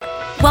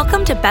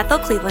Welcome to Bethel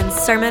Cleveland's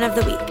Sermon of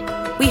the Week.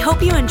 We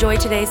hope you enjoy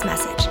today's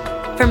message.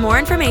 For more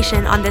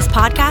information on this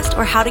podcast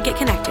or how to get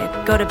connected,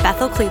 go to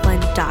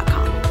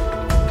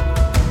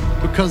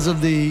bethelcleveland.com. Because of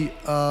the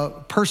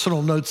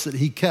personal notes that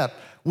he kept,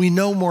 we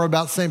know more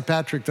about St.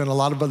 Patrick than a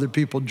lot of other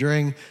people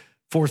during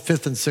 4th,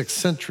 5th, and 6th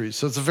centuries.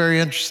 So it's very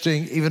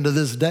interesting, even to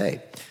this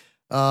day,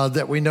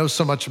 that we know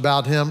so much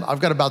about him. I've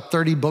got about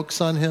 30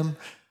 books on him,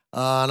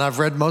 and I've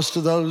read most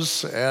of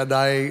those, and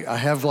I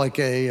have like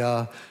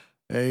a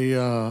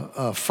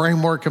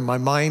framework in my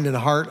mind and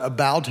heart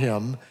about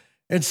him.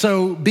 And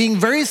so being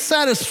very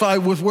satisfied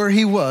with where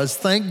he was,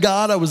 thank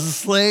God I was a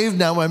slave,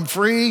 now I'm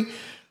free.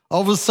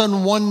 All of a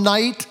sudden one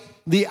night,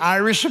 the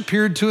Irish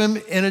appeared to him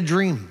in a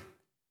dream.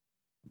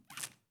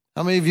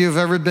 How many of you have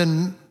ever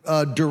been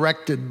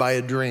directed by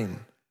a dream?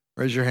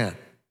 Raise your hand.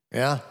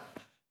 Yeah?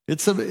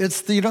 It's one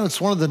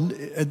of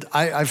the,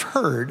 I've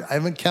heard, I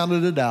haven't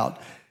counted it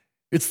out,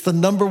 it's the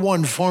number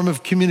one form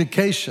of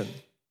communication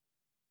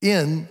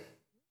in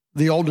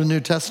the Old and New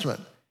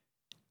Testament.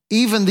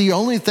 Even the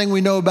only thing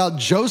we know about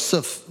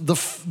Joseph,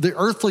 the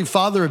earthly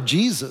father of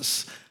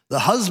Jesus, the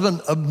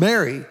husband of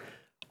Mary,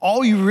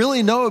 all you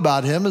really know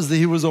about him is that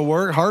he was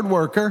a hard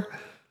worker,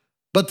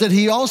 but that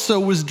he also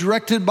was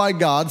directed by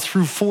God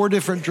through 4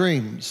 different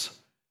dreams.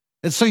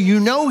 And so you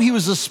know he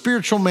was a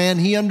spiritual man.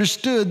 He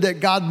understood that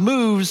God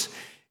moves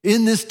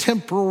in this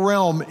temporal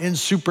realm in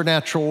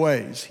supernatural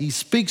ways. He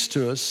speaks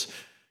to us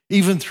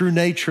even through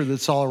nature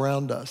that's all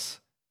around us.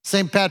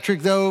 St.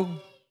 Patrick, though,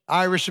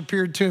 Irish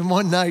appeared to him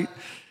one night,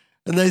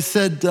 and they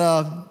said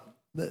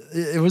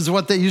it was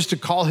what they used to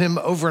call him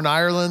over in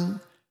Ireland.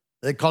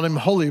 They called him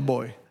Holy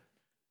Boy.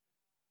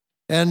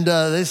 And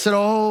they said,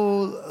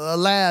 "Oh,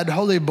 lad,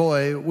 holy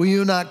boy, will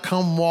you not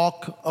come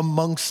walk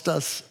amongst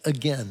us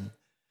again?"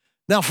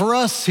 Now, for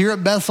us here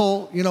at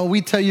Bethel,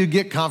 we tell you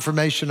get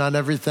confirmation on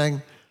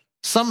everything.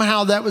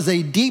 Somehow that was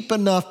a deep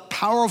enough,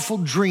 powerful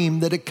dream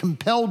that it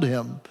compelled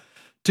him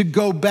to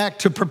go back,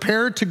 to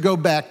prepare to go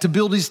back, to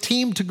build his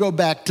team to go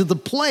back to the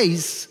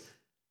place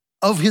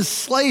of his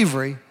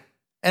slavery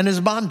and his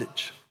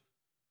bondage.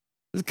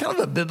 It's kind of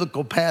a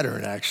biblical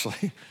pattern,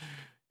 actually.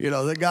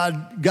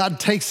 That God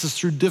takes us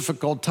through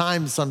difficult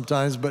times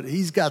sometimes, but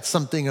he's got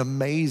something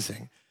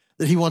amazing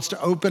that he wants to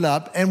open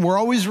up. And we're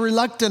always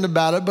reluctant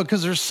about it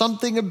because there's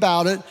something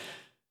about it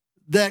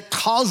that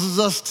causes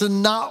us to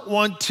not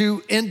want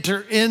to enter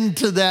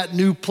into that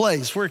new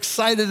place. We're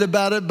excited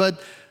about it,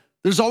 but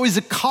there's always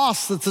a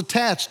cost that's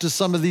attached to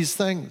some of these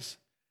things.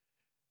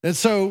 And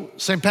so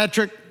St.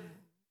 Patrick,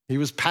 he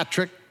was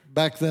Patrick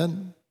back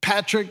then.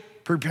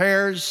 Patrick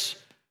prepares,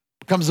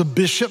 becomes a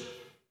bishop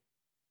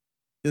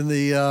in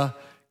the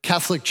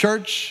Catholic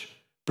Church,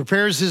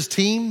 prepares his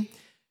team,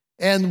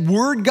 and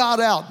word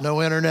got out,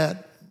 no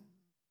internet,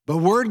 but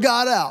word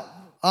got out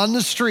on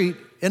the street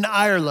in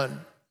Ireland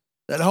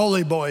that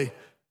Holy Boy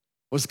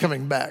was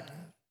coming back.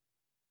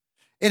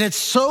 And it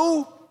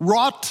so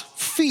wrought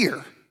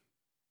fear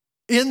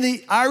in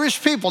the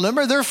Irish people.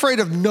 Remember, they're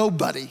afraid of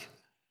nobody.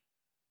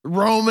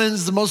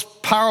 Romans, the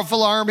most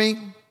powerful army,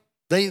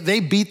 they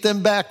beat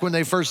them back when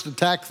they first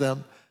attacked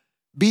them.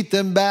 Beat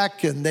them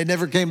back, and they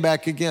never came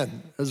back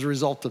again as a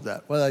result of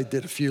that. Well, they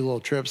did a few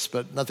little trips,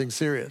 but nothing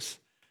serious.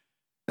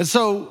 And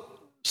so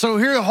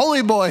here,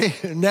 Holy Boy,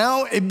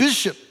 now a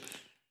bishop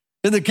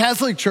in the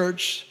Catholic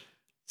Church,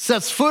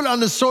 sets foot on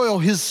the soil.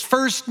 His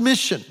first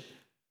mission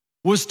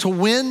was to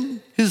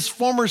win his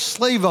former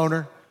slave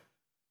owner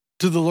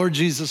to the Lord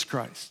Jesus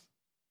Christ.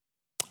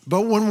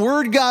 But when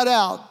word got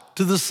out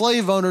to the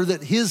slave owner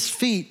that his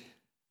feet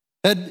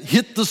had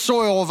hit the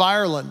soil of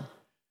Ireland,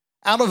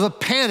 out of a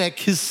panic,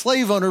 his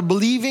slave owner,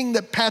 believing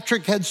that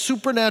Patrick had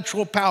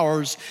supernatural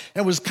powers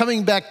and was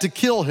coming back to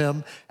kill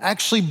him,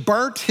 actually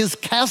burnt his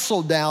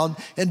castle down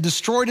and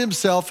destroyed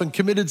himself and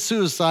committed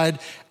suicide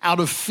out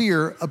of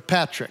fear of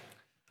Patrick.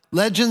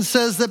 Legend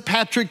says that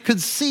Patrick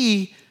could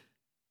see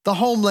the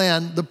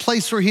homeland, the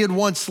place where he had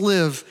once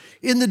lived,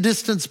 in the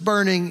distance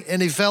burning,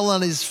 and he fell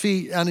on his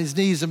feet, on his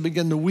knees, and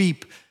began to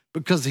weep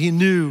because he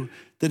knew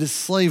that his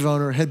slave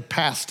owner had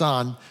passed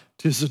on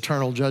to his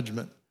eternal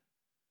judgment.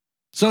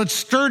 So it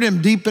stirred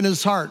him deep in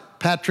his heart.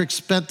 Patrick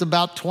spent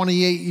about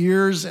 28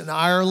 years in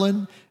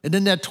Ireland, and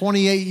in that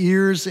 28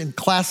 years in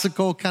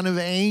classical, kind of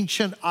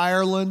ancient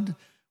Ireland,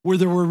 where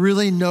there were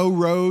really no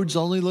roads,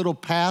 only little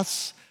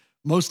paths.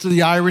 Most of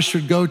the Irish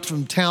would go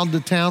from town to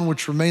town,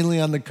 which were mainly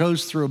on the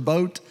coast, through a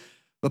boat.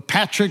 But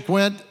Patrick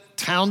went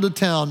town to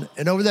town,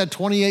 and over that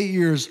 28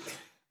 years,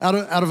 out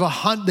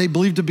of they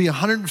believed to be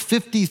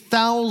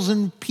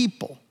 150,000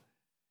 people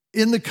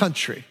in the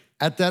country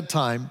at that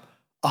time,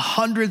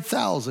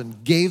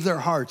 100,000 gave their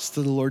hearts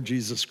to the Lord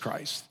Jesus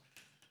Christ.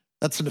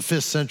 That's in the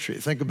 5th century.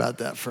 Think about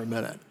that for a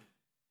minute.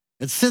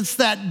 And since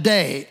that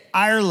day,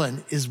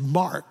 Ireland is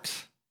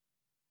marked.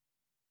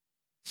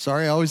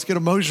 Sorry, I always get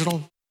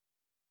emotional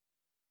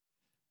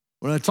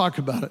when I talk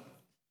about it.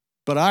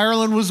 But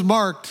Ireland was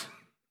marked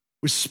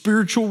with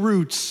spiritual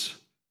roots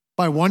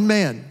by one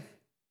man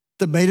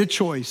that made a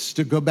choice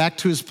to go back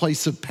to his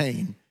place of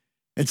pain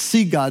and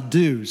see God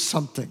do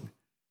something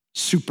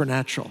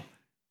supernatural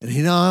And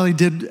he not only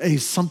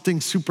did something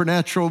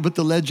supernatural, but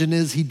the legend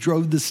is he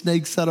drove the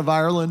snakes out of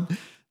Ireland.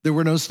 There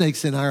were no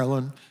snakes in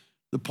Ireland.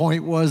 The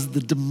point was the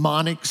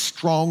demonic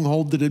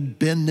stronghold that had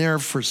been there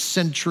for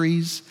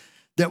centuries,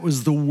 that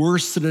was the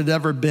worst that had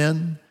ever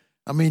been.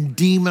 I mean,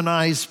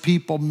 demonized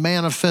people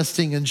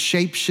manifesting and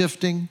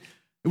shape-shifting.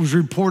 It was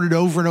reported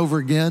over and over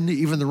again.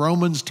 Even the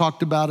Romans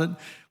talked about it.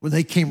 When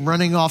they came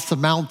running off the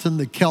mountain,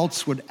 the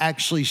Celts would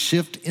actually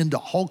shift into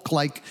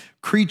Hulk-like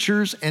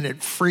creatures, and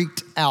it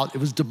freaked out. It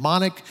was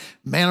demonic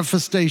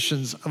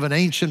manifestations of an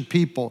ancient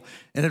people,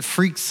 and it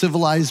freaked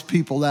civilized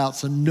people out,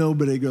 so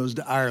nobody goes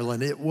to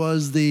Ireland. It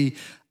was the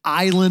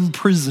island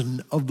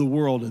prison of the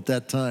world at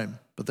that time,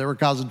 but they were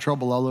causing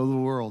trouble all over the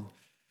world.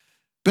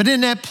 But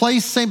in that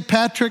place, St.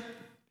 Patrick,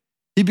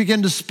 he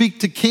began to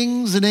speak to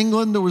kings in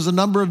England. There was a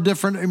number of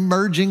different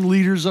emerging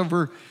leaders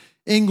over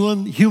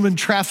England. Human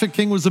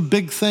trafficking was a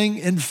big thing.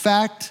 In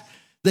fact,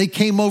 they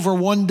came over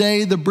one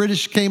day, the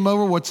British came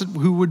over,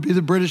 who would be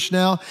the British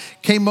now,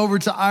 came over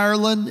to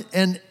Ireland,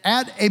 and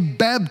at a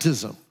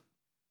baptism,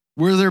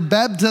 where they're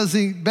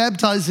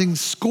baptizing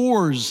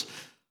scores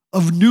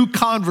of new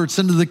converts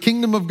into the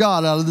kingdom of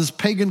God out of this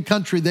pagan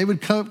country, they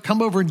would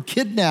come over and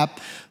kidnap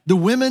the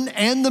women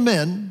and the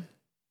men.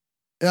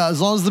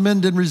 As long as the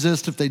men didn't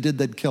resist, if they did,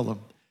 they'd kill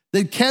them.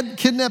 They'd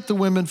kidnap the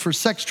women for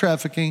sex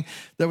trafficking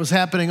that was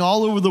happening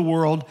all over the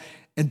world.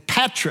 And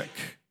Patrick,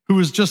 who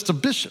was just a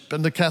bishop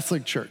in the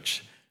Catholic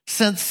Church,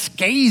 sent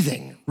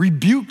scathing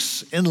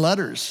rebukes in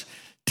letters,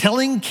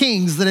 telling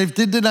kings that if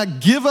they did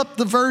not give up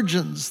the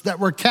virgins that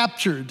were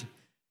captured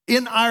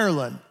in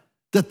Ireland,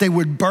 that they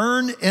would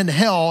burn in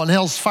hell and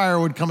hell's fire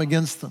would come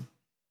against them.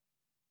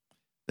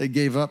 They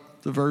gave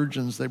up the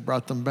virgins, they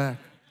brought them back.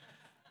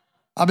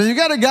 I mean, you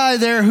got a guy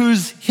there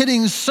who's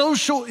hitting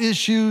social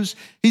issues.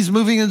 He's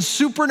moving in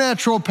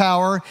supernatural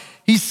power.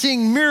 He's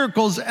seeing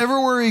miracles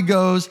everywhere he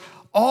goes.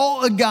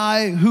 All a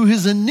guy who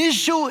his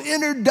initial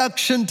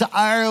introduction to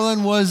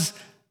Ireland was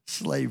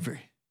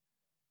slavery,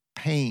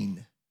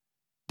 pain,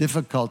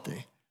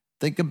 difficulty.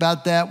 Think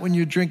about that when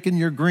you're drinking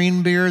your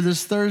green beer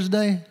this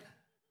Thursday.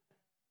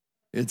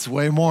 It's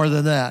way more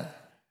than that.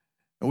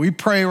 And we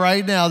pray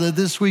right now that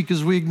this week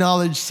as we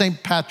acknowledge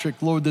St.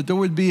 Patrick, Lord, that there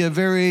would be a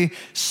very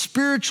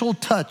spiritual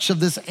touch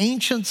of this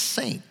ancient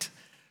saint,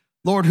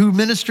 Lord, who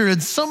ministered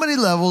at so many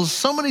levels,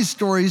 so many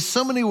stories,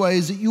 so many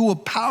ways that you will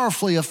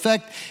powerfully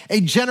affect a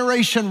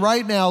generation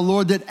right now,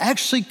 Lord, that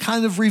actually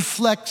kind of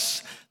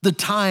reflects the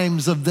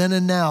times of then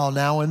and now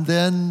and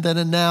then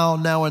and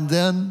now and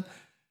then.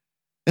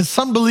 And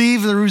some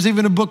believe there was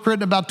even a book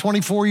written about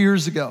 24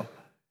 years ago,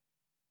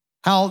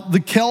 how the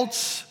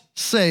Celts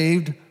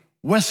saved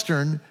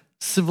Western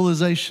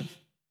civilization.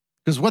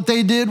 Because what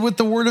they did with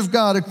the word of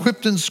God,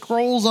 equipped in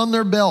scrolls on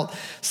their belt,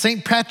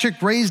 St. Patrick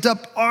raised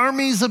up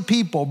armies of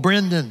people,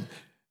 Brendan,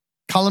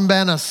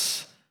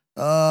 Columbanus,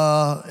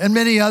 and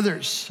many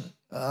others,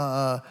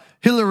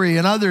 Hilary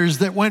and others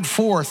that went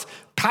forth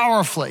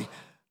powerfully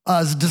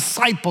as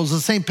disciples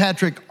of St.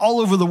 Patrick all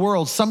over the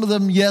world. Some of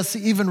them, yes,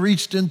 even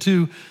reached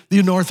into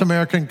the North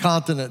American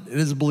continent. It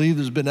is believed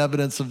there's been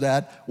evidence of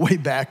that way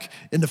back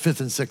in the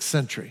 5th and 6th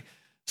century.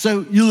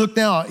 So you look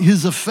now,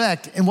 his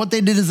effect, and what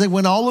they did is they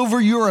went all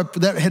over Europe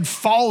that had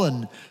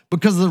fallen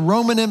because of the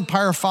Roman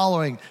Empire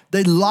following.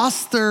 They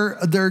lost their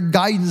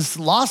guidance,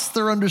 lost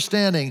their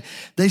understanding.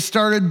 They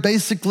started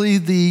basically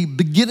the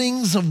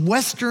beginnings of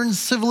Western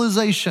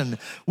civilization,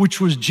 which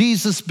was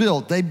Jesus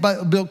built. They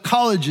built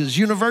colleges,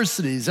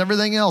 universities,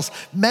 everything else,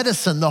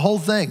 medicine, the whole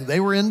thing. They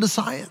were into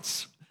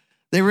science.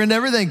 They were into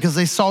everything because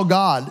they saw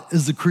God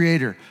as the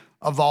creator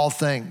of all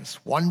things.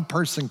 One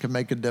person can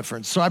make a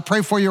difference. So I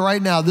pray for you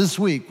right now, this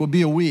week will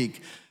be a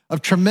week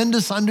of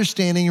tremendous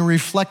understanding and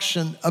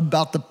reflection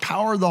about the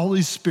power of the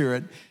Holy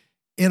Spirit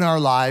in our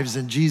lives.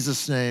 In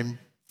Jesus' name,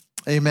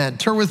 amen.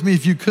 Turn with me,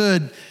 if you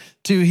could,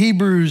 to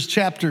Hebrews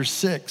chapter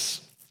 6.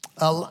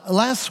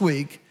 Last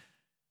week,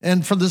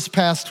 and for this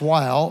past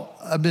while,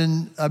 I've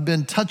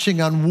been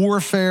touching on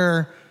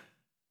warfare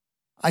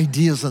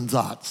ideas and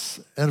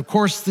thoughts. And of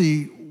course,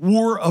 the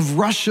war of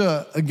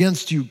Russia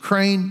against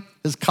Ukraine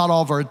has caught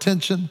all of our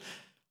attention.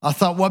 I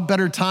thought, what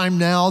better time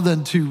now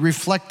than to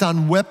reflect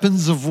on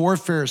weapons of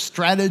warfare,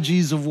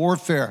 strategies of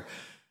warfare,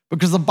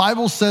 because the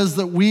Bible says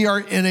that we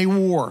are in a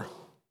war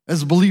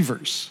as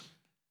believers,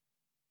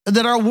 and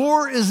that our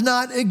war is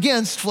not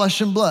against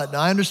flesh and blood.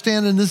 Now, I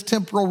understand in this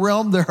temporal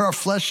realm, there are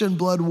flesh and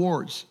blood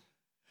wars,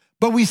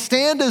 but we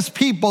stand as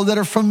people that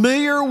are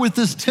familiar with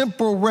this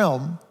temporal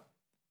realm,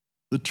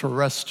 the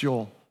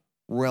terrestrial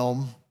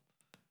realm,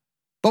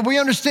 but we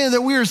understand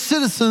that we are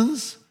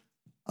citizens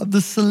of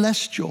the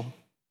celestial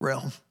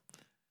realm,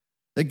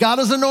 that God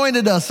has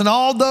anointed us. And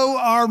although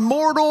our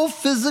mortal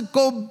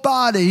physical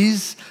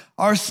bodies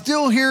are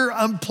still here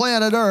on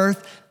planet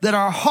Earth, that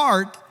our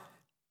heart,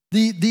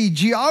 the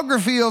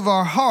geography of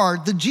our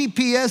heart, the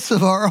GPS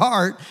of our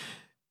heart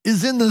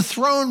is in the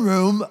throne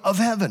room of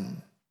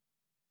heaven.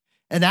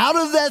 And out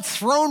of that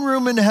throne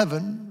room in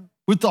heaven,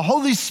 with the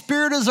Holy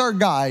Spirit as our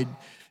guide,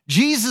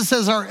 Jesus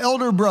as our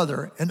elder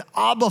brother, and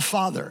Abba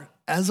Father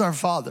as our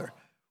Father,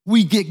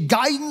 we get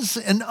guidance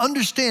and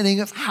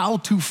understanding of how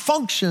to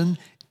function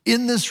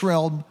in this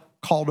realm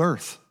called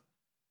earth.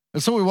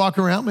 And so we walk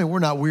around, man, we're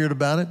not weird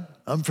about it.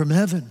 I'm from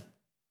heaven.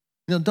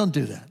 Don't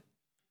do that.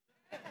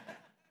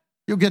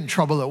 You'll get in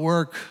trouble at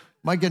work.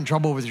 Might get in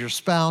trouble with your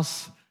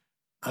spouse.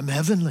 I'm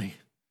heavenly.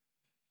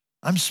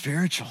 I'm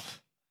spiritual.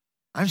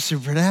 I'm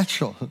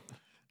supernatural.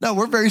 No,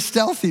 we're very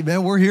stealthy,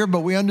 man. We're here,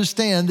 but we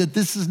understand that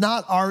this is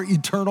not our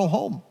eternal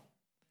home.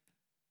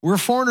 We're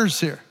foreigners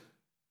here.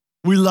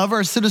 We love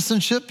our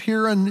citizenship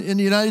here in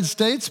the United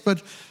States,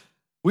 but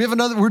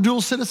we're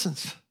dual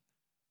citizens.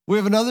 We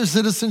have another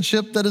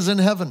citizenship that is in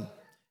heaven.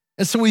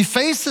 And so we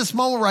face this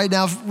moment right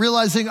now,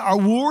 realizing our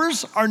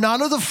wars are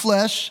not of the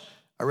flesh,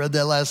 I read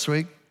that last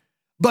week,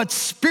 but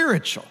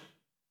spiritual.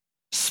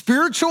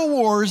 Spiritual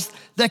wars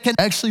that can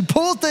actually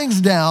pull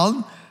things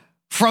down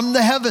from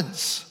the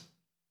heavens.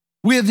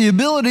 We have the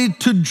ability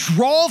to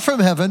draw from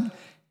heaven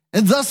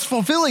and thus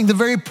fulfilling the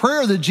very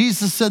prayer that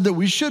Jesus said that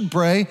we should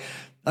pray,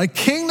 thy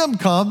kingdom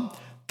come,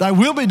 thy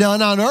will be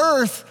done on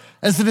earth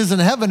as it is in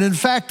heaven. In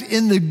fact,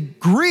 in the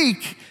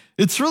Greek,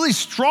 it's really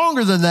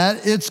stronger than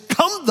that. It's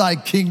come thy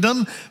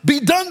kingdom, be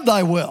done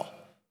thy will.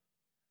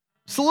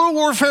 It's a little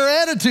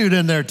warfare attitude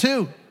in there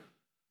too.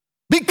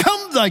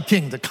 Become thy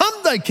kingdom, come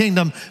thy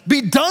kingdom,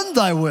 be done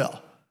thy will.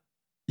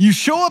 You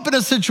show up in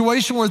a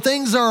situation where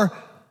things are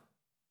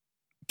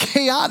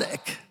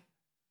chaotic.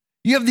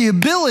 You have the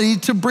ability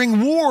to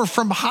bring war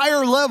from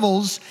higher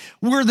levels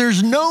where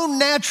there's no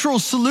natural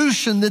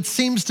solution that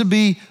seems to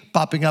be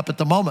popping up at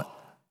the moment.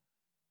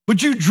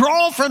 But you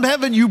draw from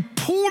heaven, you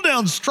pull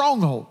down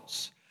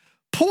strongholds,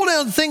 pull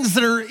down things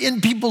that are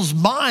in people's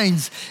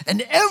minds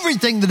and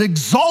everything that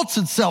exalts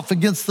itself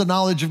against the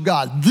knowledge of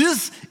God.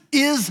 This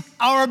is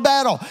our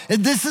battle,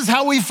 and this is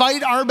how we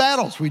fight our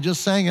battles. We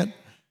just sang it.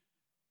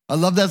 I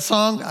love that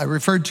song. I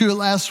referred to it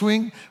last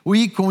week.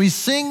 When we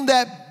sing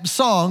that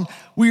song,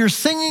 we are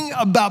singing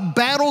about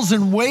battles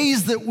and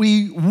ways that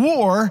we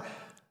war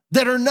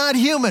that are not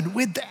human.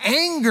 With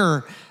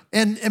anger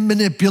and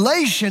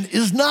manipulation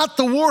is not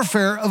the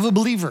warfare of a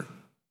believer.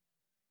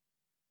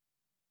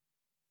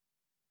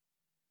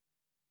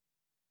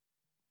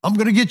 I'm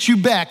going to get you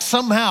back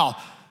somehow.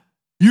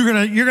 You're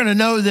going to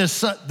know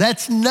this.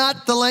 That's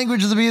not the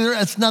language of the believer.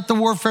 That's not the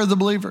warfare of the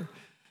believer.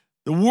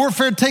 The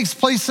warfare takes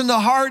place in the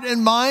heart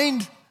and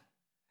mind.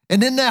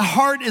 And in that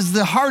heart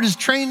is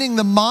training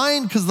the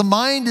mind, because the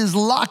mind is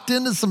locked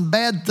into some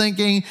bad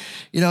thinking.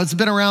 It's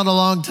been around a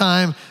long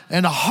time.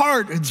 And the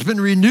heart, it's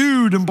been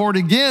renewed and born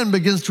again,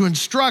 begins to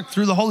instruct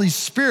through the Holy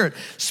Spirit,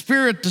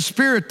 spirit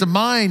to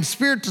mind,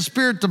 spirit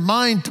to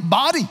mind to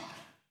body.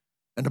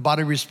 And the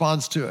body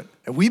responds to it.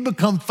 And we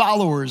become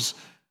followers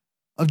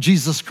of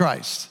Jesus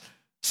Christ.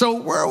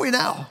 So where are we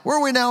now? Where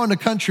are we now in the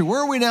country?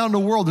 Where are we now in the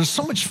world? There's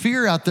so much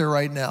fear out there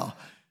right now.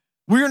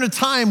 We're in a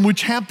time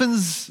which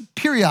happens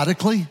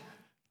periodically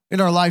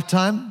in our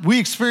lifetime. We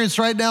experience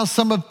right now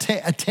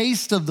a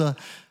taste of the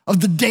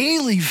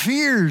daily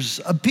fears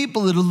of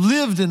people that have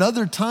lived in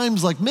other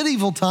times, like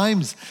medieval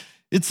times.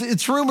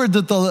 It's rumored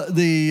that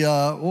the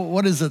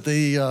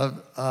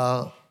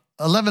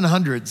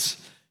 1100s,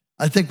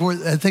 I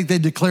think they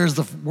declare as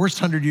the worst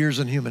 100 years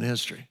in human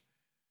history.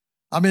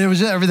 I mean,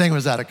 everything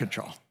was out of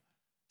control.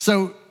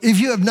 So if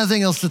you have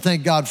nothing else to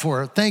thank God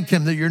for, thank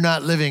him that you're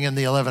not living in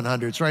the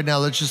 1100s. Right now,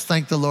 let's just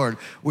thank the Lord.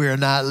 We are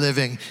not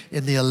living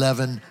in the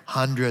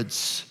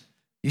 1100s.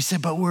 You say,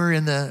 but we're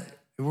in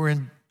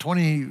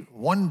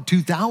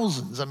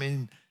 2000s. I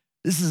mean,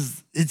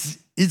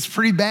 it's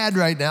pretty bad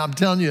right now. I'm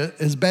telling you,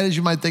 as bad as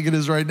you might think it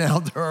is right now,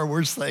 there are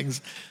worse things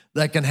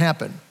that can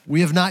happen.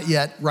 We have not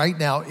yet, right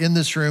now, in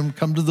this room,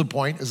 come to the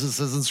point, as it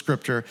says in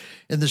Scripture,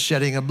 in the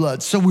shedding of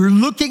blood. So we're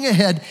looking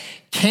ahead.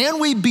 Can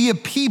we be a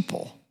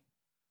people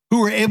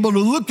who are able to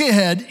look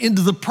ahead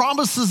into the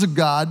promises of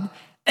God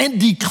and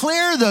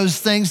declare those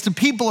things to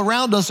people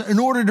around us in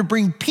order to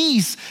bring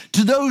peace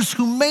to those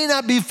who may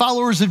not be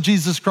followers of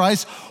Jesus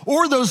Christ,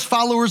 or those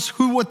followers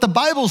who, what the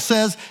Bible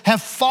says,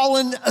 have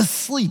fallen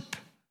asleep?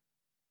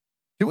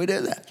 Can we do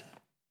that?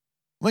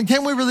 When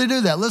can we really do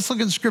that? Let's look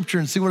at Scripture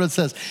and see what it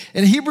says.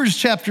 In Hebrews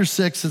chapter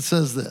 6, it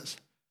says this.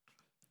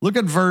 Look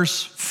at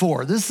verse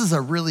 4. This is a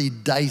really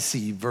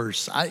dicey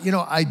verse.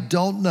 I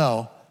don't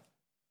know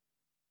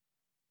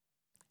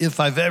if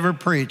I've ever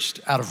preached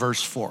out of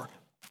verse 4.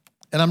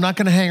 And I'm not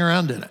going to hang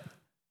around in it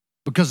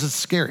because it's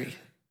scary.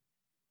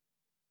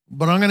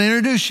 But I'm going to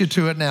introduce you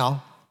to it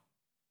now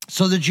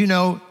so that you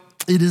know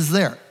it is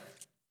there.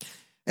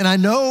 And I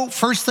know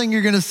first thing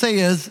you're going to say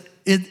is,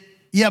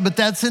 but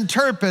that's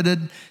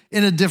interpreted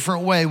in a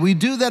different way. We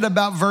do that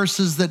about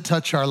verses that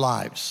touch our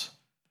lives.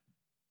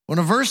 When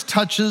a verse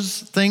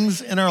touches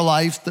things in our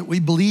life that we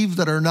believe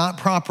that are not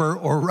proper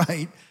or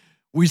right,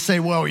 we say,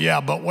 well, yeah,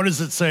 but what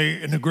does it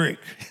say in the Greek?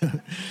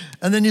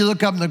 And then you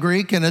look up in the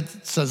Greek and it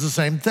says the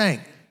same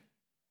thing.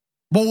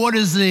 But what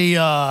does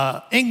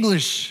the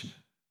English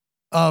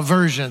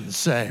version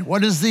say?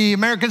 What does the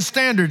American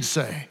Standard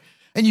say?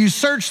 And you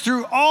search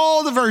through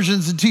all the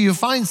versions until you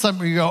find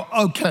something. You go,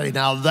 okay,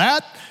 now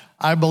that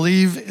I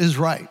believe is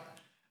right.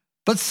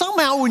 But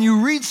somehow when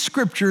you read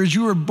scripture, as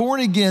you are born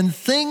again,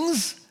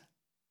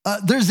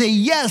 there's a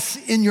yes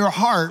in your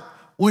heart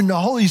when the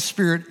Holy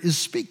Spirit is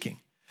speaking.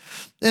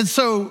 And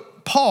so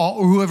Paul,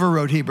 or whoever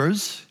wrote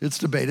Hebrews, it's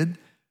debated,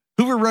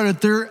 whoever wrote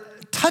it, they're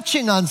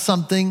touching on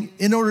something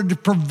in order to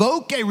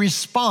provoke a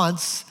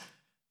response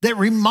that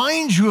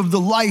reminds you of the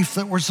life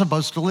that we're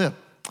supposed to live.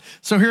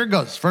 So here it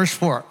goes, verse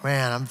 4.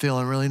 Man, I'm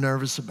feeling really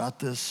nervous about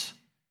this.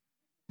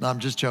 No, I'm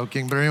just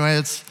joking. But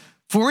anyway,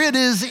 for it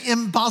is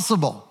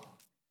impossible.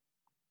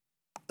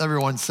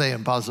 Everyone say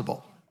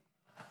impossible.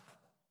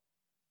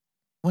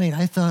 Wait,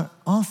 I thought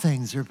all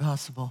things are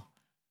possible.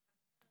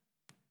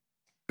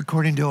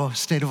 According to the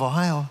state of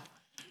Ohio.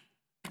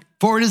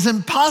 For it is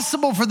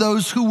impossible for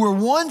those who were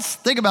once,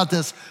 think about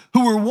this,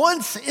 who were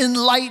once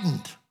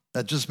enlightened.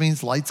 That just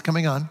means light's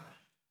coming on.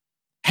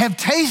 Have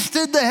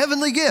tasted the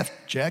heavenly gift.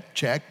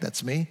 Check,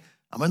 that's me.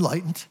 I'm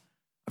enlightened.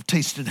 I've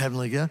tasted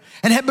heavenly gift.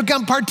 And have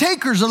become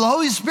partakers of the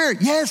Holy Spirit.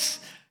 Yes,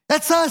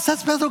 that's us.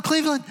 That's Bethel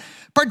Cleveland.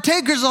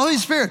 Partakers of the Holy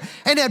Spirit.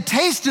 And have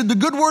tasted the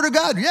good word of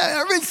God.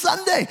 Yeah, every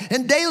Sunday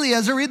and daily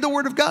as I read the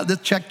word of God.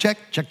 That's check.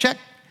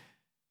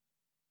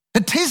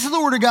 Have tasted the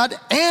word of God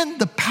and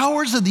the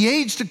powers of the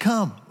age to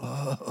come.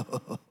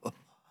 Oh,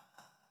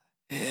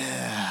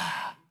 yeah,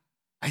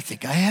 I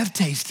think I have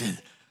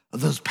tasted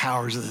of those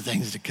powers of the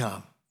things to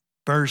come.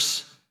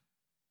 Verse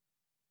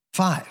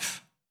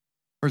 5,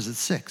 or is it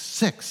 6?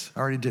 6, I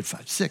already did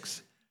 5,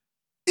 6.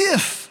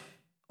 Ifs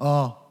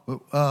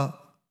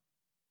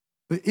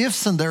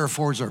and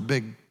therefores are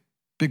big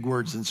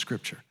words in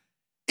scripture.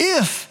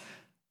 If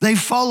they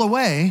fall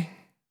away,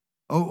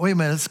 oh, wait a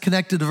minute, it's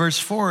connected to verse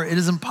 4. It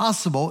is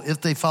impossible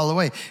if they fall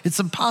away. It's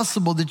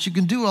impossible that you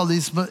can do all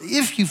these, but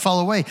if you fall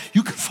away,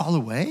 you can fall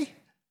away?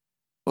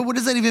 Well, what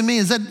does that even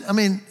mean?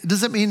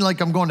 Does that mean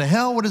like I'm going to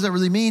hell? What does that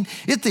really mean?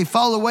 If they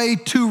fall away,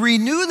 to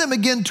renew them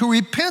again to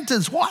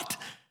repentance. What?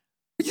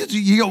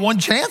 You got one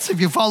chance if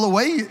you fall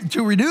away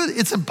to renew.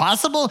 It's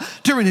impossible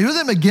to renew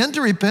them again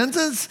to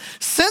repentance.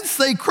 Since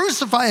they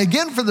crucify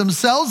again for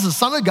themselves the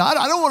Son of God,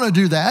 I don't want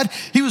to do that.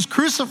 He was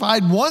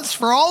crucified once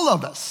for all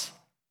of us.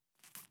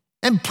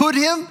 And put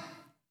him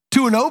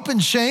to an open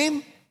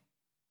shame.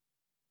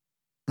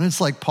 And it's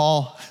like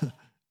Paul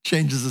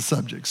changes the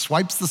subject,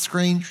 swipes the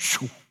screen,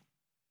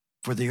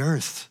 for the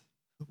earth.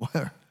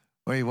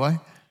 Wait, what?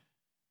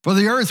 For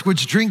the earth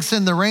which drinks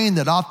in the rain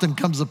that often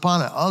comes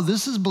upon it. Oh,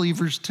 this is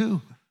believers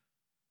too.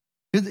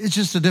 It's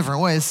just a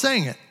different way of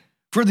saying it.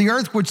 For the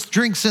earth which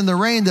drinks in the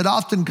rain that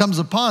often comes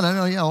upon it.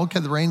 Oh, yeah, okay,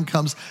 the rain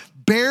comes.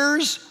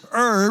 Bears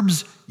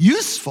herbs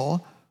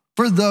useful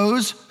for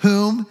those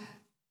whom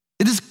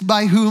it is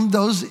by whom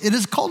those it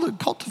is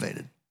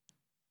cultivated.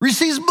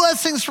 Receives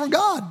blessings from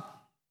God.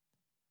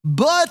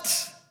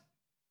 But,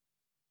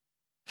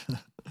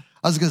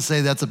 I was going to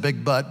say that's a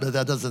big but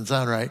that doesn't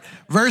sound right.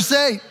 Verse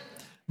 8,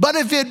 but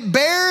if it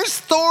bears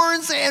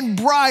thorns and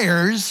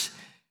briars,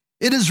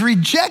 it is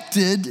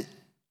rejected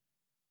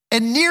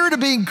and near to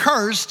being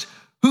cursed,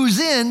 whose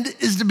end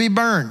is to be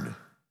burned.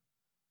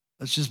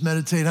 Let's just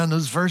meditate on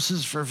those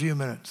verses for a few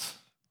minutes.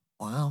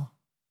 Wow.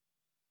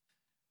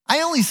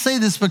 I only say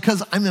this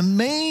because I'm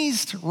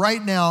amazed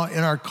right now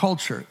in our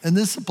culture, and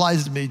this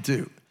applies to me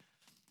too.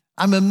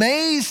 I'm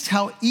amazed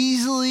how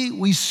easily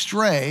we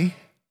stray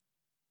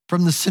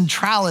from the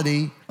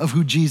centrality of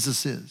who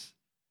Jesus is.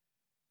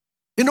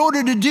 In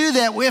order to do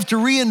that, we have to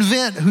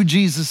reinvent who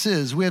Jesus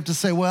is. We have to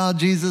say, well,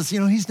 Jesus,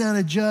 he's not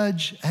a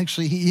judge.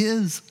 Actually, he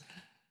is.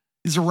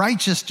 He's a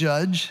righteous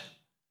judge.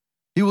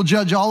 He will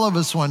judge all of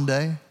us one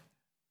day.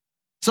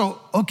 So,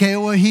 okay,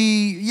 well,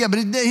 he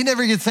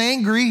never gets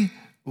angry.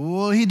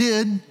 Well, he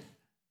did.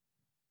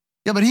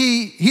 Yeah, but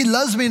he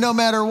loves me no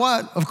matter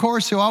what. Of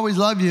course, he'll always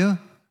love you.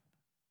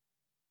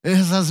 It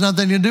has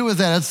nothing to do with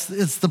that.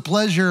 It's the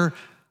pleasure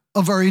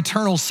of our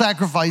eternal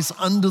sacrifice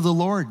unto the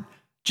Lord.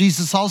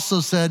 Jesus also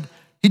said,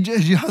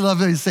 I love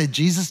how he said,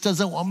 Jesus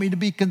doesn't want me to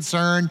be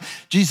concerned.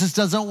 Jesus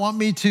doesn't want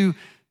me to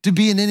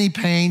be in any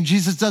pain.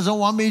 Jesus doesn't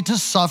want me to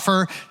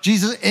suffer.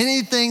 Jesus,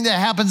 anything that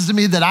happens to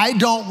me that I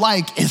don't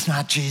like is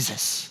not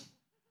Jesus.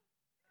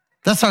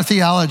 That's our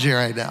theology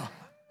right now.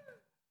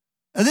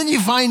 And then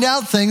you find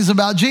out things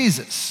about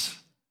Jesus.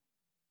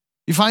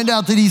 You find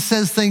out that he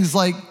says things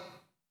like,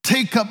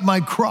 take up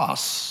my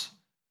cross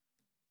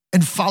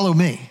and follow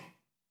me.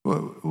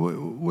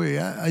 Wait,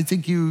 I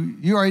think you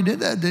already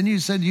did that, didn't you? You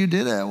said you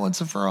did that once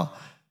and for all.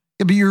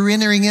 Yeah, but you're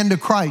entering into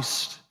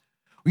Christ.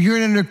 When you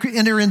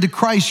enter into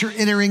Christ, you're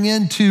entering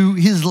into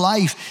his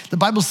life. The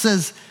Bible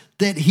says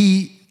that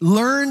he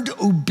learned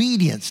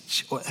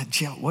obedience.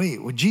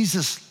 Wait, when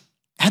Jesus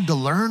had to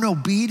learn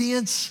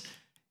obedience,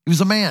 he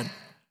was a man.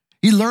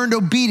 He learned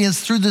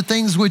obedience through the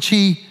things which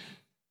he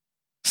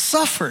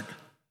suffered.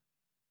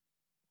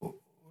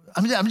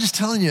 I'm just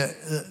telling you,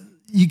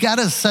 you got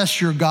to assess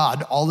your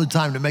God all the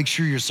time to make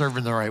sure you're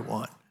serving the right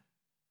one.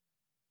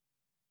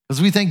 Because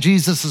we think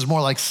Jesus is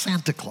more like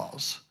Santa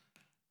Claus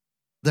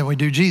than we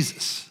do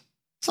Jesus,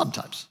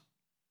 sometimes.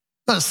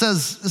 But it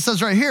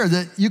says right here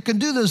that you can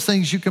do those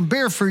things, you can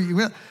bear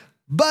fruit,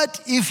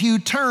 but if you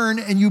turn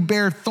and you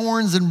bear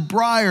thorns and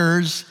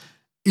briars,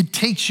 it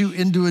takes you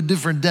into a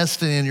different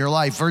destiny in your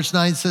life. Verse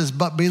 9 says,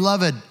 but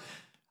beloved,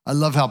 I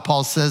love how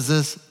Paul says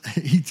this.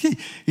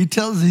 He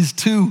tells these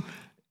two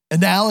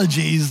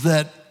analogies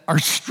that are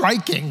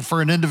striking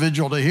for an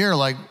individual to hear,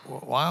 like,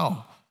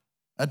 wow,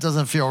 that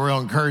doesn't feel real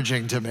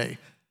encouraging to me.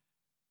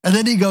 And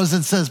then he goes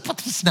and says,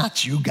 but it's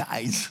not you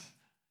guys.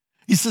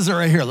 He says it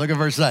right here, look at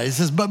verse 9. He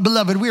says, but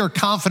beloved, we are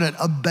confident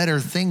of better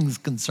things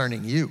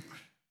concerning you.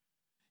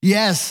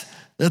 Yes,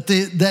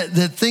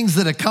 that things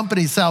that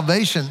accompany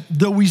salvation,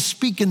 though we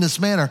speak in this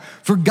manner,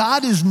 for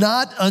God is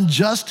not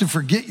unjust to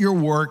forget your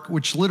work,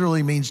 which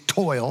literally means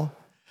toil,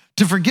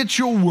 to forget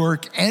your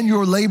work and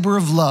your labor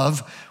of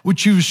love,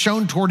 which you've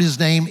shown toward his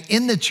name,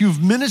 in that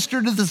you've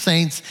ministered to the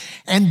saints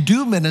and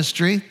do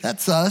ministry,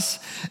 that's us,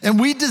 and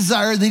we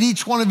desire that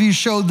each one of you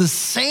show the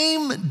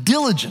same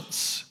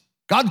diligence.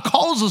 God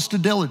calls us to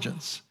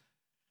diligence.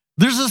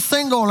 There's this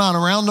thing going on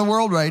around the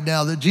world right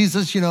now that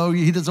Jesus, he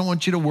doesn't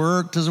want you to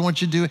work, doesn't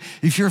want you to do it.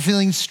 If you're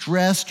feeling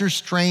stressed or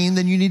strained,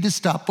 then you need to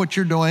stop what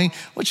you're doing,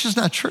 which is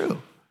not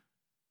true.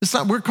 It's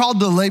not, we're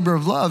called to labor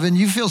of love, and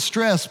you feel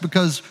stressed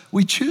because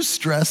we choose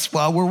stress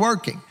while we're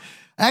working.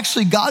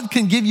 Actually, God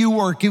can give you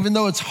work, even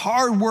though it's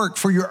hard work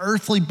for your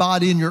earthly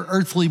body and your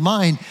earthly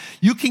mind.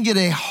 You can get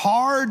a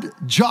hard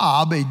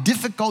job, a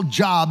difficult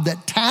job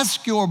that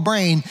tasks your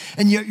brain,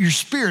 and yet your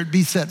spirit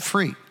be set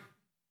free.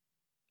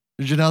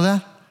 Did you know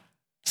that?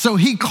 So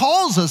he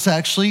calls us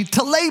actually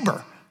to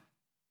labor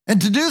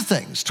and to do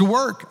things, to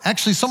work.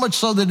 Actually, so much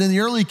so that in the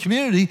early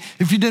community,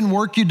 if you didn't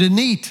work, you didn't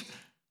eat.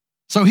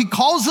 So he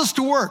calls us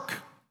to work.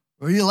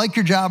 Whether you like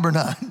your job or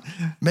not,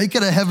 make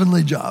it a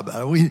heavenly job.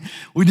 We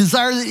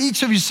desire that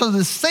each of you show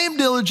the same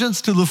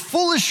diligence to the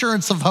full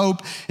assurance of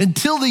hope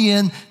until the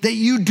end, that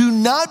you do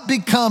not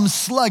become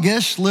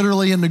sluggish,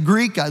 literally in the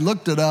Greek, I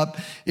looked it up,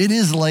 it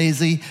is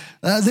lazy,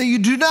 that you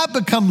do not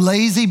become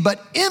lazy,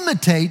 but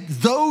imitate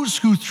those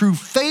who through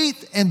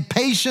faith and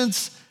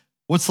patience,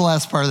 what's the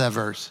last part of that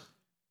verse?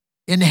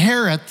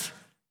 Inherit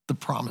the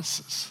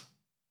promises.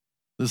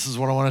 This is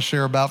what I want to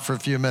share about for a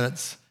few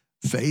minutes.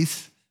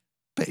 Faith,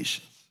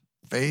 patience.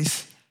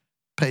 Faith,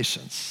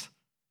 patience.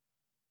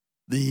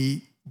 The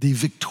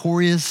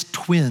victorious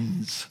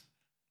twins,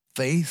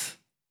 faith,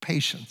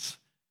 patience.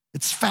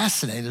 It's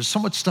fascinating. There's so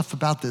much stuff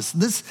about this.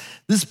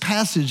 This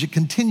passage, it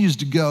continues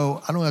to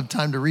go. I don't have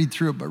time to read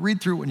through it, but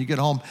read through it when you get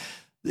home.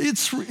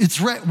 It's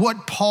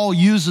what Paul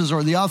uses,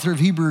 or the author of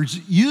Hebrews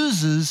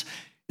uses,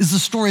 is the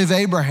story of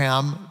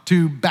Abraham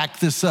to back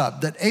this up,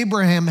 that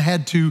Abraham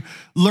had to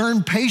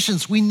learn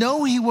patience. We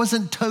know he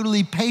wasn't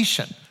totally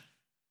patient,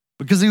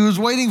 because he was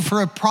waiting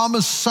for a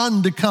promised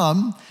son to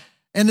come.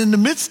 And in the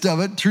midst of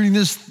it, during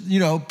this,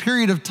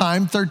 period of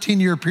time,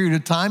 13-year period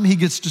of time, he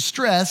gets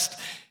distressed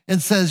and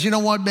says, you know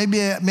what,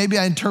 maybe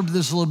I interpret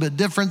this a little bit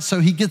different. So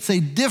he gets a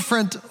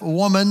different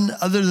woman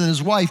other than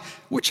his wife,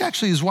 which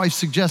actually his wife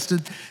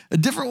suggested, a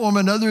different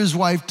woman other than his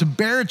wife to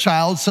bear a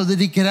child so that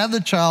he could have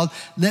the child.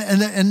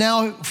 And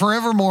now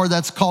forevermore,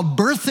 that's called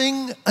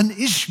birthing an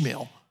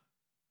Ishmael.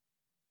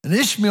 And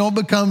Ishmael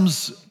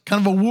becomes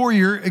kind of a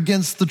warrior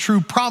against the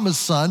true promised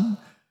son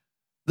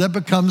that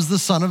becomes the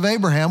son of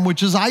Abraham,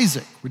 which is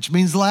Isaac, which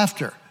means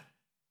laughter.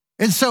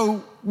 And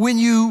so when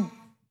you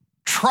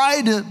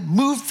try to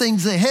move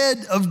things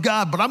ahead of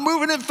God, but I'm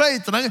moving in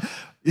faith, and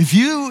if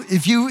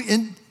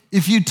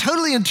you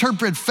totally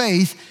interpret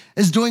faith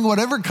as doing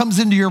whatever comes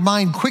into your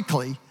mind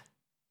quickly,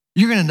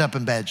 you're going to end up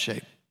in bad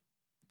shape.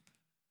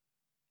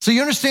 So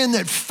you understand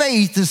that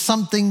faith is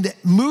something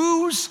that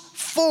moves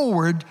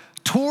forward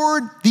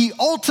toward the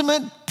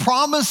ultimate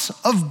promise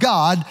of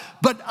God,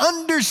 but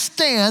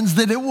understands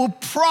that it will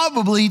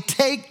probably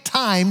take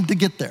time to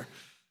get there.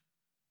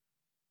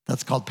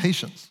 That's called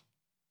patience.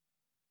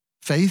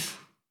 Faith,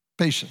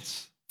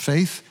 patience.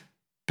 Faith,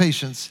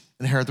 patience,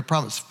 inherit the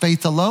promise.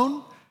 Faith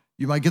alone,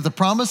 you might get the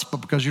promise, but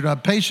because you don't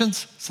have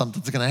patience,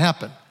 something's going to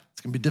happen.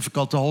 It's going to be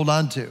difficult to hold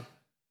on to.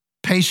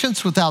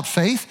 Patience without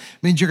faith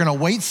means you're going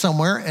to wait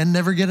somewhere and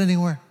never get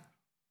anywhere.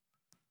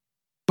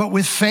 But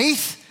with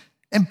faith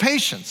and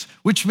patience,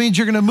 which means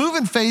you're going to move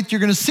in faith, you're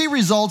going to see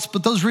results,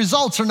 but those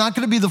results are not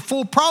going to be the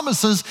full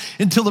promises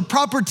until the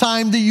proper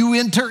time that you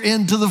enter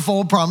into the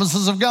full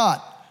promises of God.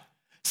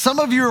 Some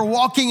of you are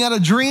walking at a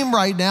dream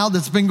right now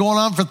that's been going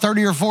on for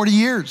 30 or 40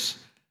 years.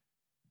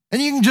 And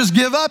you can just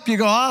give up. You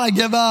go, I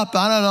give up.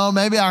 I don't know.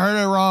 Maybe I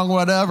heard it wrong,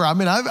 whatever. I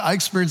mean, I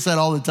experience that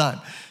all the time.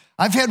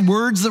 I've had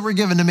words that were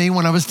given to me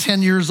when I was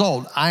 10 years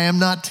old. I am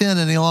not 10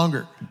 any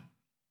longer.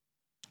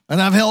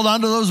 And I've held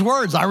on to those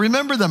words. I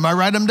remember them. I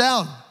write them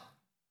down.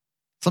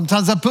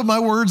 Sometimes I put my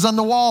words on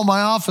the wall in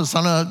my office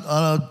on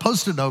a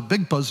Post-it note,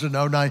 big Post-it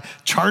note, and I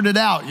chart it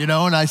out, and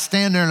I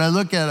stand there and I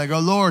look at it. I go,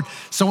 Lord,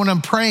 so when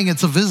I'm praying,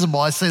 it's visible.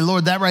 I say,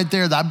 Lord, that right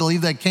there, I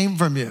believe that came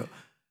from you.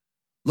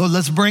 Lord,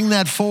 let's bring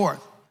that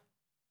forth.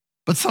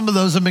 But some of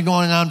those have been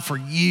going on for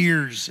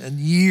years and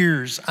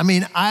years. I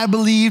mean, I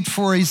believed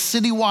for a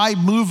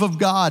citywide move of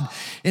God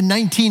in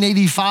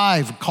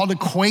 1985, called a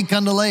quake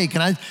on the lake.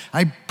 And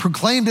I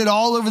proclaimed it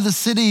all over the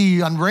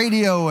city on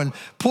radio and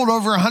pulled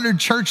over 100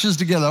 churches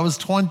together. I was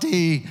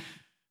 20,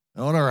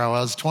 whatever I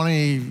was,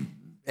 20,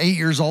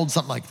 years old,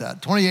 something like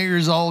that. 28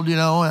 years old, you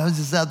know, I was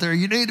just out there,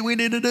 we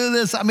need to do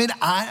this. I mean,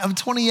 I'm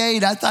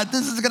 28. I thought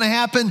this is going to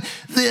happen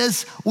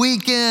this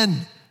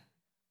weekend.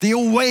 The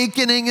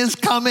awakening is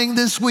coming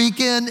this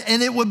weekend,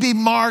 and it would be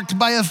marked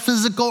by a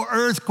physical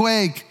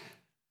earthquake.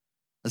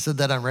 I said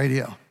that on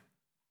radio.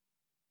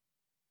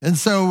 And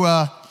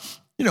so,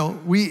 you know,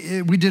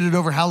 we did it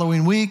over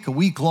Halloween week, a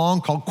week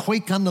long, called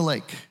Quake on the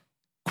Lake.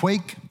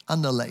 Quake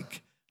on the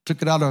Lake.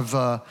 Took it out of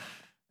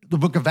the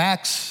book of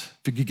Acts.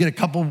 If you could get a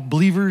couple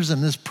believers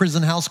in this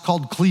prison house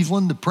called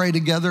Cleveland to pray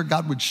together,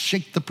 God would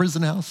shake the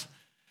prison house.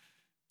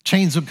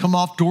 Chains would come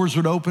off, doors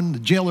would open, the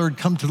jailer would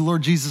come to the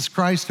Lord Jesus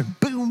Christ, and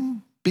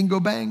boom, bingo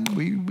bang,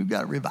 we've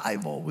got a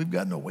revival. We've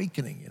got an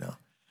awakening, you know.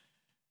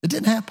 It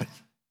didn't happen.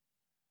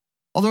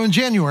 Although in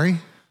January,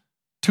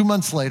 2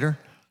 months later,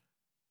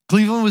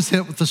 Cleveland was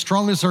hit with the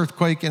strongest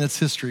earthquake in its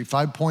history,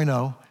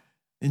 5.0,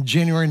 in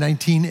January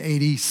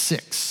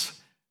 1986.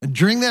 And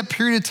during that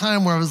period of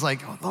time where I was like,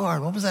 oh,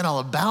 Lord, what was that all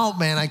about,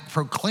 man? I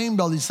proclaimed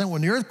all these things.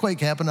 When the earthquake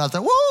happened, I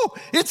thought, whoa,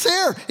 it's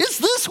here. It's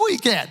this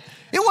weekend.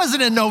 It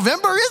wasn't in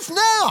November. It's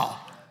now.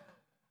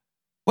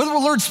 Well, the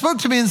Lord spoke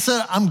to me and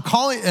said, I'm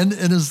calling, and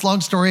it's a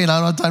long story, and I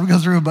don't have time to go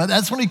through, but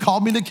that's when he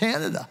called me to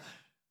Canada.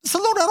 I said,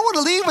 Lord, I don't want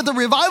to leave, but the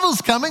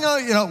revival's coming. Oh,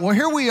 you know, well,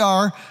 here we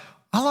are.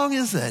 How long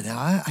is that now?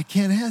 I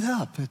can't head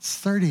up. It's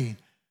 30,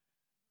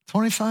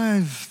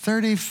 25,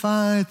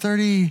 35,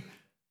 30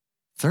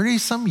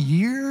 some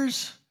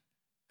years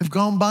have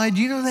gone by.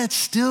 Do you know that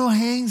still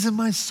hangs in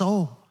my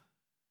soul?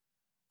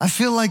 I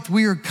feel like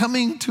we are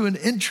coming to an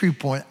entry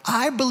point.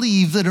 I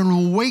believe that an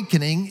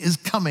awakening is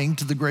coming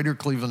to the greater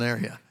Cleveland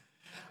area.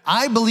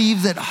 I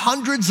believe that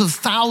hundreds of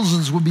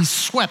thousands will be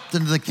swept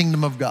into the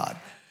kingdom of God.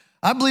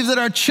 I believe that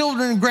our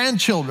children and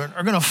grandchildren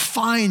are going to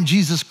find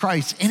Jesus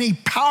Christ in a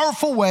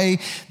powerful way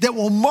that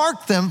will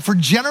mark them for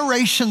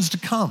generations to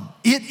come.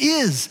 It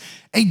is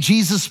a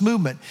Jesus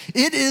movement.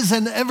 It is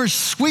an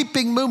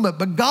ever-sweeping movement,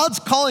 but God's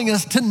calling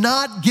us to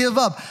not give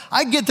up.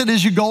 I get that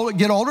as you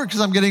get older, because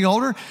I'm getting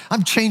older,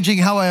 I'm changing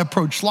how I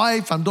approach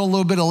life. I'm doing a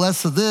little bit of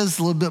less of this,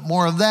 a little bit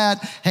more of that,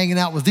 hanging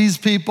out with these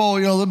people,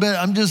 you know, a little bit.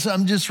 I'm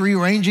just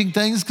rearranging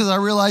things because I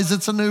realize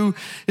it's a new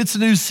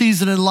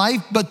season in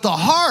life, but the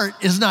heart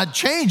is not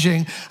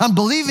changing. I'm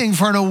believing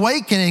for an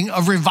awakening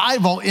of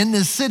revival in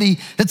this city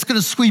that's going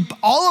to sweep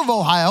all of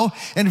Ohio.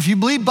 And if you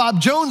believe Bob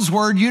Jones'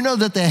 word, you know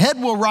that the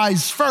head will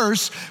rise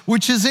first,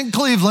 which is in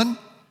Cleveland.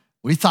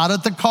 We thought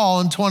at the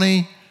call in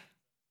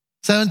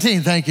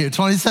 2017. Thank you.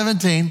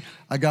 2017.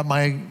 I got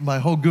my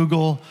whole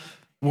Google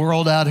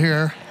world out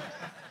here.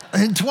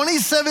 In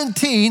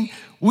 2017,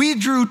 we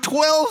drew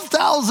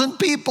 12,000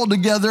 people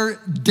together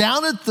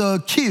down at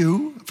the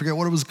Q. I forget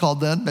what it was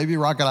called then. Maybe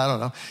Rocket, I don't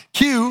know.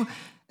 Q.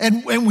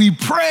 And we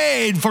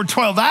prayed for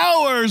 12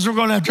 hours. We're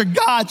going after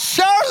God.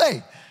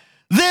 Surely,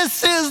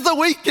 this is the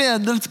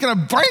weekend that's going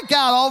to break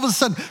out all of a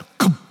sudden.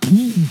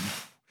 Kaboom.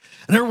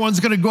 And everyone's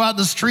going to go out in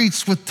the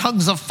streets with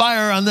tongues of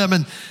fire on them,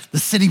 and the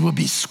city will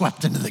be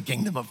swept into the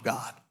kingdom of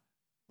God.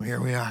 Well,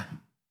 here we are,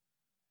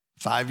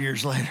 5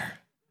 years later.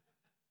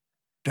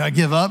 Do I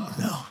give up?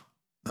 No.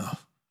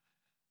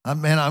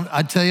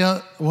 I tell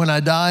you, when I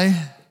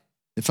die,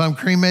 if I'm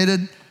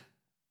cremated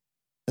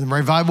and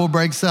revival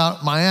breaks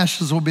out, my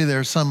ashes will be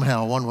there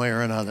somehow, one way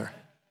or another.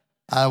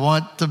 I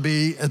want to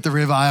be at the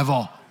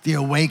revival, the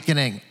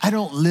awakening. I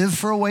don't live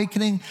for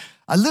awakening.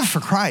 I live for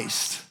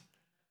Christ.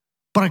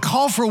 But I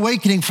call for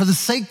awakening for the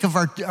sake of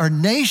our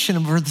nation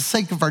and for the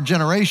sake of our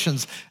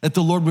generations, that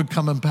the Lord would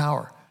come in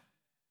power.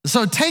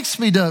 So it takes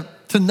me to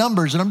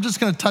Numbers, and I'm just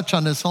going to touch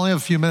on this. I only have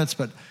a few minutes,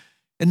 but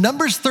in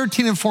Numbers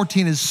 13 and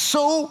 14 is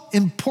so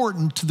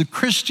important to the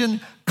Christian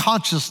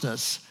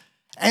consciousness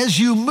as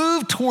you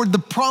move toward the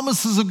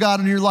promises of God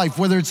in your life,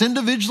 whether it's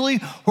individually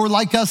or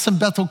like us in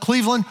Bethel,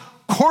 Cleveland,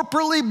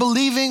 corporately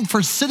believing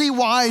for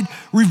citywide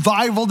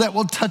revival that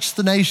will touch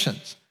the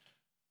nations.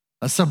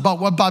 So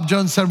what Bob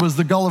Jones said was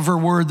the Gulliver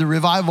word, the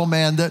revival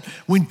man, that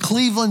when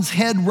Cleveland's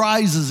head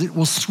rises, it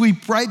will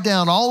sweep right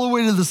down all the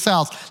way to the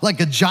south like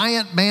a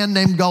giant man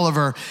named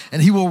Gulliver,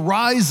 and he will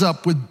rise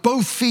up with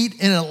both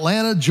feet in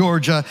Atlanta,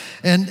 Georgia.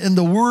 And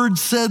the word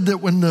said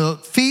that when the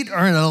feet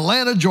are in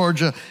Atlanta,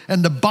 Georgia,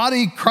 and the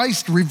body,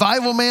 Christ,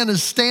 revival man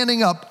is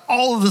standing up,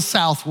 all of the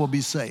south will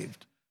be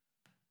saved.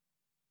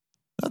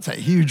 That's a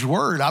huge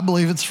word. I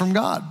believe it's from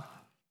God.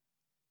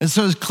 And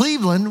so as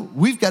Cleveland,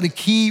 we've got a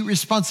key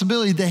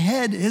responsibility. The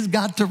head has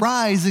got to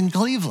rise in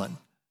Cleveland.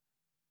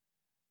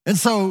 And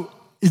so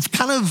it's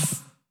kind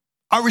of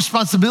our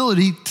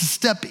responsibility to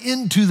step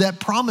into that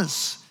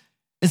promise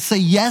and say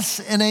yes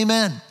and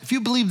amen. If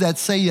you believe that,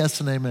 say yes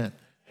and amen.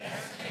 Yes,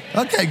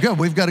 amen. Okay, good.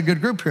 We've got a good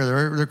group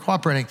here. They're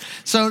cooperating.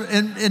 So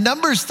in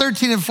Numbers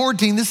 13 and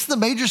 14, this is the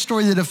major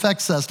story that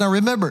affects us. Now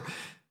remember,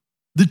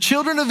 the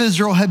children of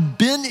Israel have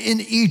been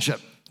in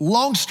Egypt.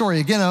 Long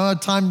story, again, I don't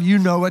have time, you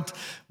know it,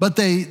 but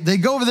they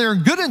go over there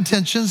in good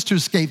intentions to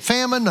escape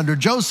famine. Under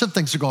Joseph,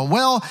 things are going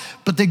well,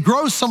 but they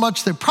grow so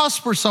much, they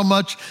prosper so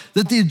much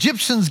that the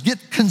Egyptians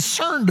get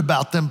concerned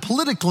about them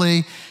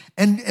politically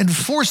and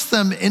force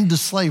them into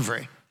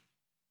slavery.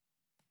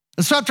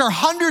 And so after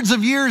hundreds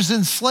of years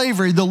in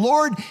slavery, the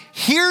Lord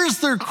hears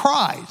their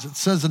cries, it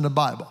says in the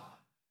Bible.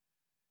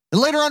 And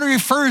later on, he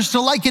refers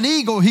to like an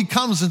eagle, he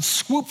comes and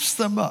swoops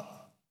them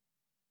up.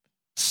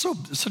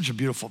 Such a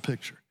beautiful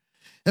picture.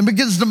 And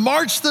begins to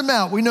march them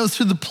out. We know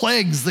through the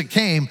plagues that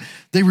came,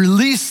 they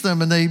release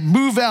them and they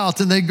move out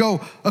and they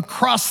go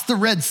across the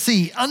Red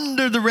Sea.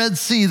 Under the Red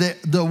Sea,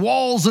 the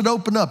walls that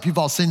open up. You've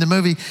all seen the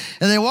movie.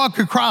 And they walk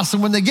across,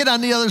 and when they get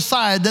on the other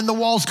side, then the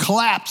walls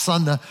collapse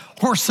on the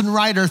horse and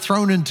rider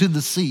thrown into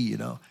the sea,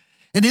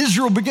 And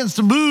Israel begins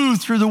to move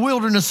through the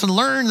wilderness and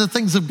learn the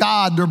things of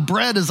God. Their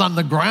bread is on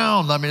the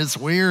ground. I mean, it's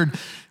weird.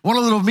 Want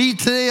a little meat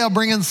today? I'll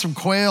bring in some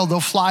quail. They'll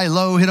fly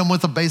low, hit them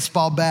with a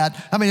baseball bat.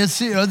 I mean, it's,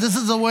 this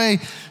is the way,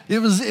 it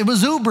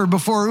was Uber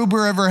before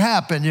Uber ever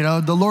happened,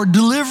 the Lord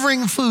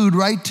delivering food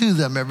right to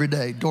them every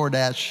day.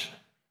 DoorDash,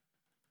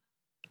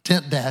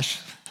 Tent Dash,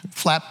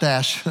 Flap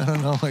Dash. I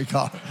don't know what they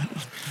call it.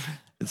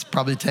 It's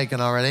probably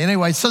taken already.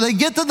 Anyway, so they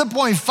get to the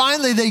point,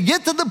 finally, they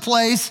get to the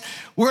place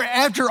where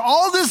after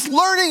all this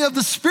learning of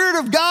the Spirit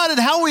of God and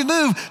how we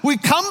move, we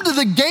come to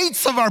the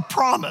gates of our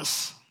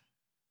promise.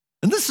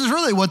 And this is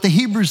really what the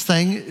Hebrews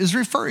thing is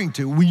referring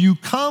to. When you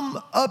come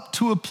up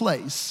to a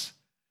place,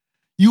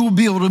 you will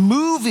be able to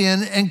move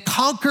in and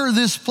conquer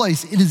this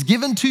place. It is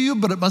given to you,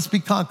 but it must be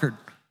conquered.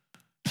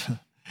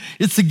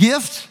 It's a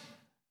gift,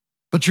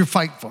 but you're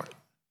fighting for it.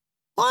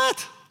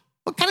 What?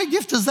 What kind of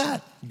gift is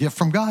that? Gift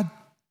from God.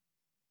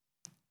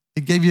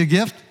 He gave you a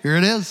gift. Here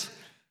it is.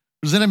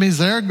 There's enemies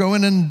there. Go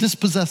in and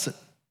dispossess it.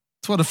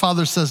 That's what a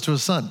father says to a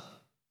son.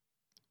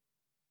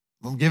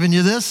 I'm giving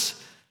you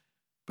this,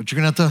 but you're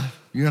gonna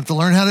have to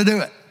learn how to do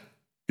it.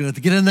 You're gonna have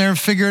to get in there and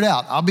figure it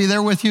out. I'll be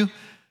there with you.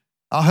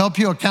 I'll help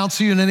you. I'll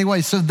counsel you in any way.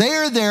 So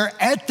they're there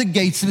at the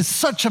gates. And it's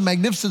such a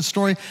magnificent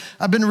story.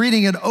 I've been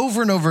reading it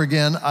over and over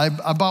again.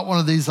 I bought one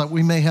of these.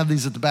 We may have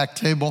these at the back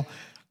table.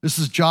 This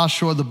is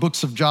Joshua, the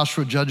books of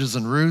Joshua, Judges,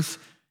 and Ruth.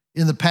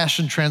 In the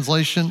Passion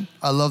Translation,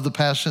 I love the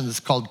Passion. It's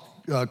called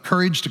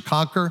Courage to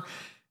Conquer.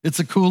 It's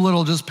a cool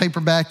little just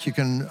paperback.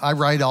 I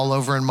write all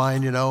over in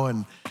mine,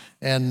 and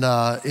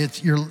it's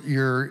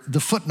the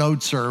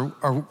footnotes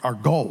are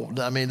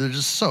gold. I mean, they're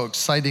just so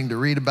exciting to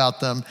read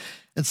about them.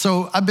 And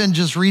so I've been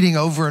just reading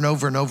over and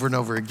over and over and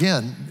over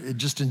again,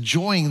 just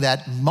enjoying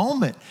that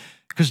moment,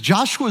 because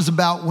Joshua is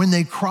about when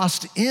they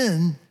crossed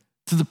in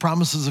to the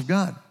promises of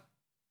God.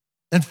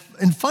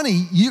 And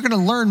funny, you're going to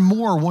learn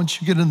more once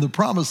you get into the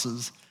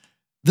promises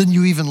than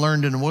you even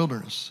learned in the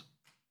wilderness.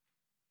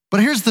 But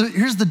here's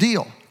the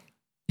deal.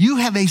 You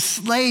have a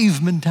slave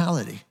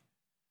mentality.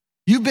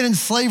 You've been in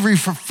slavery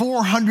for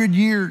 400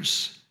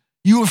 years.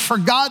 You have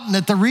forgotten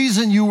that the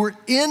reason you were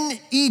in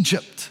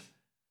Egypt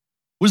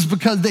was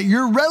because that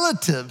your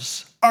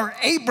relatives are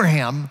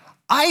Abraham,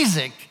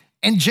 Isaac,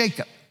 and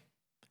Jacob.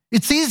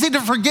 It's easy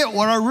to forget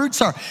what our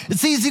roots are.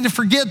 It's easy to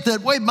forget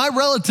that, wait, my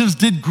relatives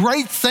did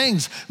great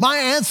things. My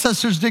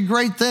ancestors did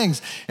great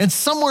things. And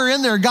somewhere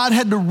in there, God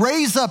had to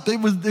raise up. It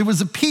was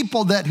a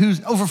people that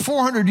who's over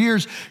 400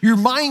 years, your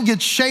mind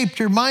gets shaped.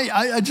 Your mind,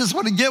 I just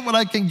want to get what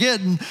I can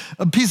get. And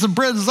a piece of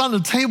bread is on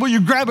the table.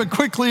 You grab it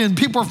quickly and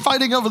people are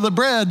fighting over the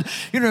bread.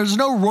 There's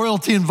no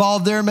royalty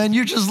involved there, man.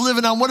 You're just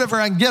living on whatever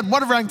I can get,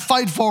 whatever I can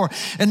fight for.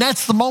 And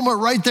that's the moment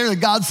right there that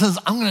God says,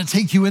 I'm going to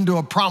take you into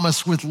a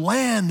promise with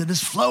land that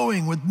is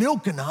flowing with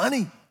milk and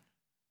honey.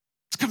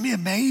 It's going to be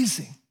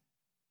amazing.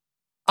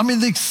 I mean,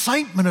 the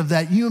excitement of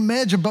that, you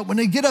imagine, but when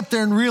they get up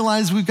there and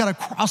realize we've got to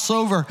cross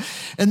over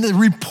and the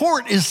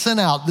report is sent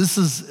out, this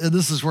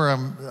is where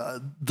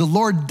the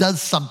Lord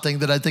does something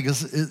that I think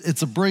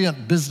it's a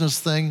brilliant business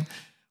thing.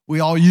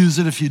 We all use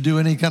it if you do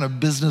any kind of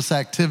business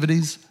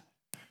activities.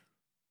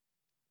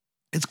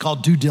 It's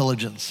called due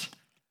diligence.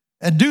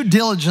 And due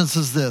diligence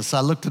is this.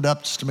 I looked it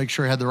up just to make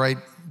sure I had the right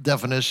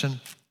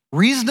definition.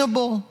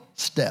 Reasonable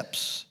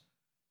steps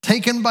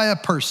taken by a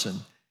person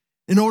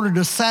in order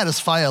to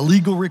satisfy a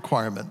legal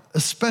requirement,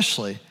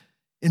 especially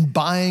in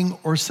buying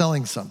or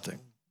selling something.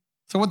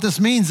 So what this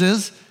means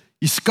is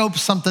you scope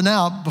something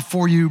out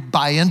before you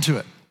buy into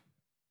it.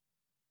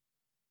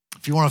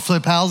 If you want to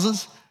flip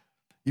houses,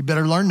 you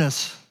better learn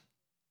this.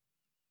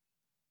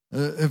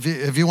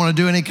 If you want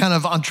to do any kind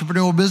of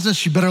entrepreneurial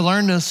business, you better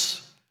learn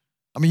this.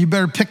 I mean, you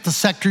better pick the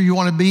sector you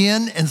want to be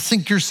in and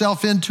sink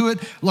yourself into it,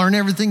 learn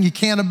everything you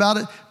can about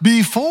it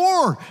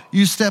before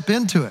you step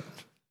into it.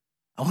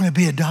 I want to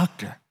be a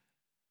doctor,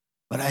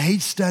 but I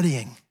hate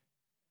studying.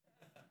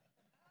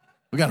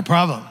 We got a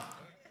problem.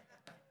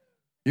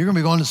 You're going to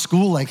be going to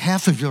school like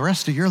half of the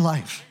rest of your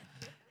life.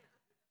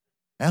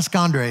 Ask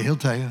Andre, he'll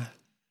tell you.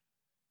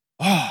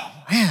 Oh,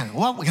 man,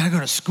 what? We got to go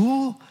to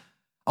school?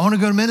 I want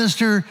to go to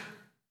minister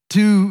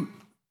to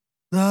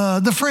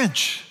the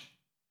French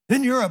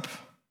in Europe.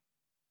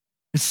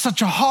 It's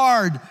such a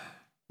hard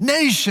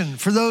nation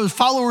for those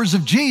followers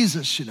of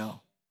Jesus,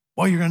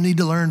 Well, you're going to need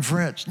to learn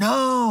French.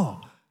 No,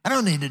 I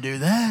don't need to do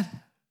that.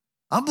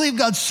 I believe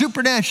God's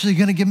supernaturally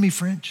going to give me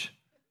French.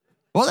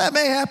 Well, that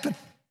may happen.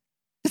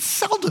 It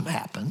seldom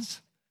happens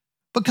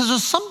because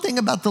there's something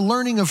about the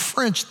learning of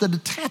French that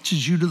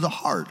attaches you to the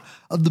heart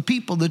of the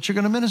people that you're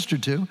going to minister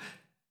to.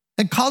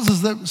 and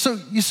causes them. So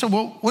you say,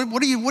 well,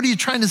 what are you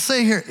trying to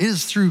say here? It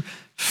is through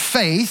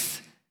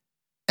faith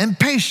and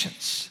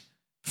patience.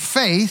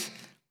 Faith,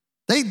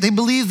 they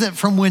believe that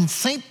from when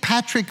St.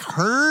 Patrick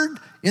heard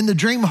in the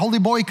dream, holy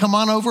boy, come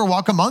on over,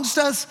 walk amongst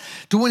us,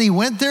 to when he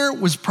went there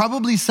was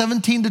probably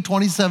 17 to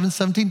 27,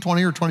 17,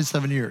 20, or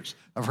 27 years.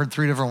 I've heard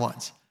 3 different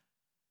ones.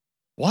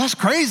 Well, that's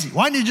crazy.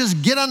 Why didn't you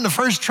just get on the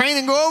first train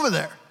and go over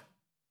there?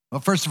 Well,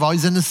 first of all,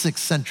 he's in the 6th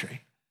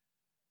century.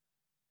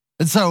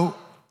 And so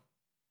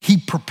he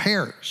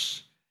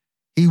prepares,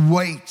 he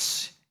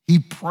waits, he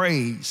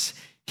prays,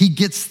 he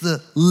gets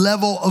the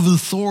level of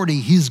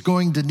authority he's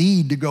going to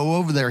need to go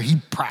over there. He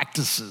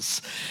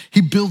practices. He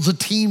builds a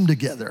team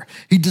together.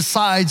 He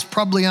decides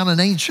probably on an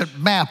ancient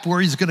map where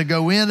he's going to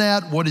go in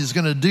at, what he's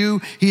going to do.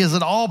 He has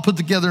it all put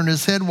together in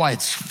his head. Why?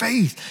 It's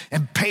faith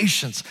and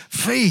patience.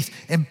 Faith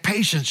and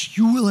patience.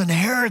 You will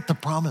inherit the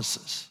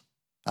promises.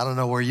 I don't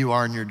know where you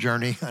are in your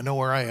journey. I know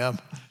where I am.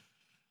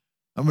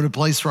 I'm in a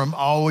place where I'm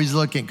always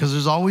looking because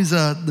there's always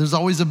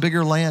a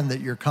bigger land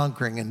that you're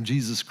conquering in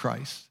Jesus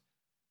Christ.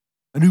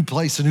 A new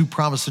place, a new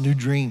promise, a new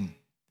dream.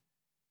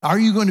 Are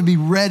you going to be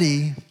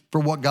ready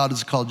for what God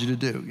has called you to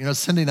do? You know,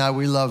 Cindy and I,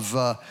 we love,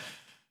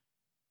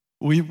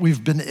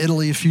 we've been to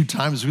Italy a few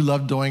times. We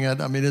love doing it.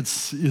 I mean,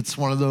 it's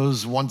one of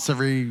those once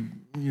every,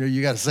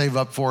 you got to save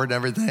up for it and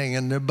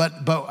everything.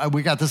 But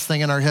we got this thing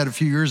in our head a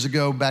few years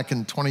ago, back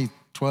in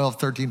 2012,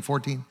 13,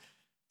 14,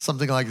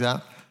 something like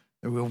that.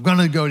 We were going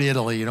to go to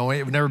Italy. You know,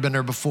 we've never been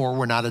there before.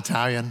 We're not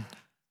Italian,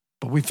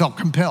 but we felt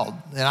compelled.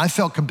 And I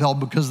felt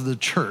compelled because of the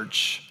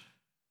church.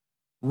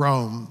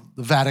 Rome,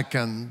 the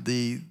Vatican,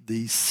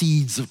 the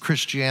seeds of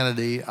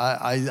Christianity.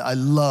 I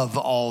love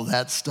all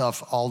that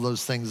stuff, all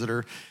those things that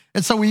are.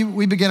 And so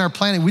we began our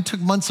planning. We took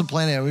months of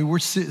planning.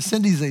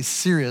 Cindy's a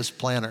serious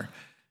planner.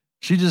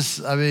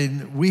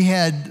 We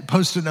had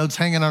Post-it notes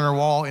hanging on our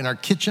wall in our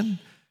kitchen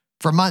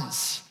for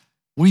months.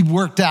 We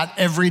worked out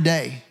every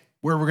day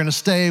where we're going to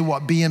stay,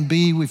 what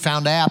B&B. We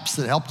found apps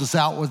that helped us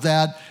out with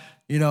that.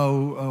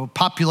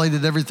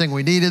 Populated everything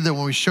we needed. That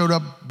when we showed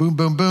up, boom,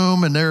 boom,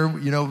 boom, and there,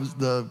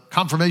 the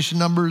confirmation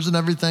numbers and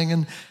everything,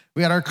 and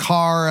we had our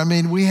car. I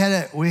mean, we had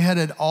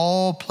it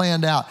all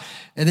planned out,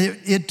 and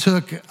it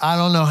took I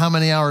don't know how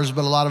many hours,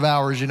 but a lot of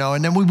hours,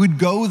 And then we would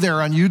go there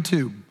on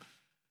YouTube.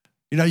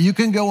 You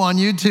can go on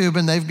YouTube,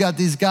 and they've got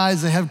these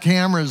guys that have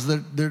cameras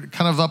that they're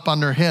kind of up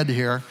on their head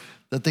here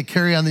that they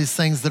carry on these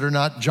things that are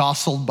not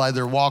jostled by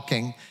their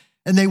walking,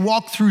 and they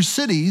walk through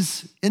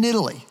cities in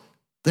Italy.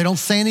 They don't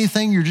say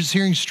anything. You're just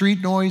hearing street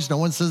noise. No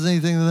one says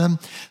anything to them.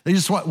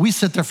 We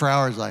sit there for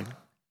hours like,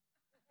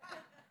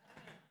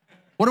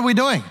 what are we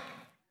doing?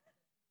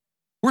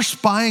 We're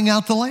spying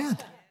out the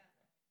land.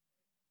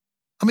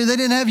 I mean, they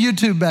didn't have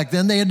YouTube back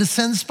then. They had to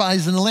send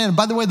spies in the land. And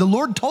by the way, the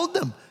Lord told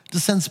them to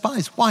send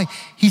spies. Why?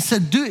 He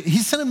said, he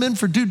sent them in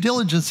for due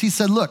diligence. He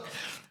said, look,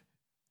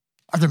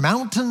 are there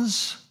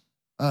mountains?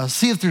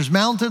 See if there's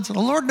mountains. And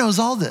the Lord knows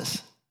all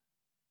this.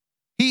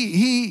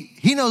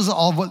 He knows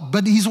all of what,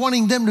 but he's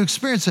wanting them to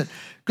experience it.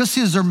 Because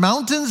see, is there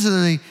mountains?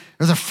 Are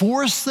there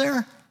forests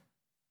there?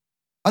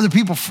 Are the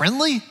people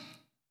friendly?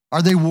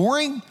 Are they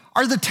warring?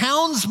 Are the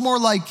towns more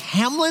like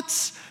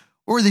hamlets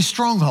or are they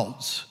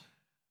strongholds?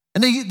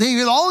 And they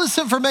get all this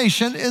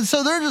information, and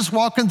so they're just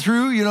walking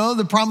through,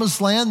 the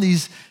promised land,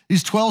 these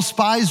 12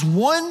 spies.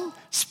 One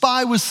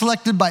spy was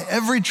selected by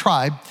every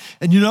tribe.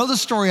 And you know the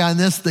story on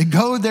this. They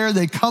go there,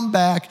 they come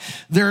back.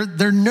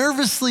 They're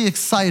nervously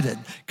excited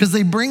because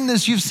they bring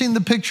this. You've seen the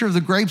picture of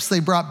the grapes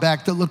they brought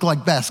back that look like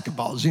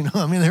basketballs.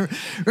 I mean,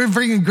 they're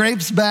bringing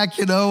grapes back,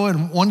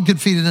 and one could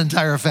feed an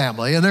entire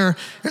family. And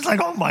it's like,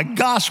 oh my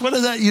gosh, what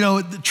is that?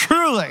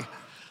 Truly,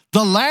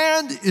 the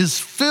land is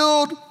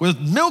filled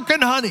with milk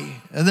and honey.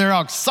 And they're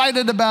all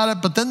excited about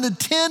it. But then the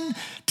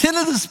 10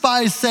 of the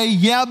spies say,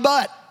 yeah,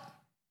 but.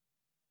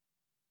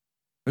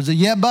 There's a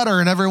yeah,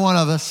 butter in every one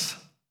of us.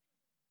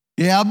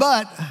 Yeah,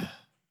 but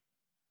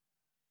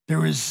there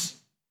was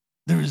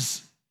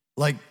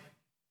like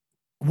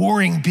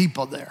warring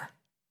people there.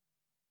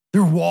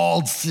 They're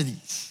walled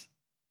cities.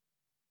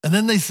 And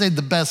then they saved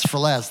the best for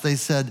last. They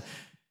said,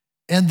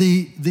 and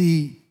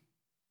the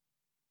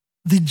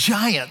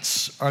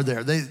giants are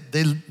there.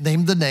 They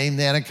named the name,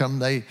 the Anakim.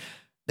 They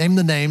named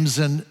the names,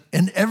 and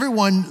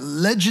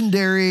everyone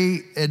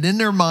legendary and in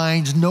their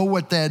minds know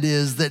what that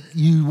is, that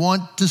you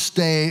want to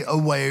stay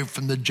away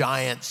from the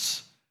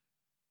giants.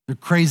 They're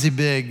crazy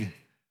big,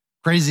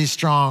 crazy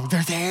strong.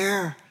 They're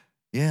there.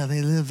 Yeah,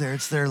 they live there.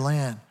 It's their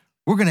land.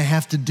 We're going to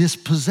have to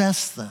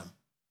dispossess them.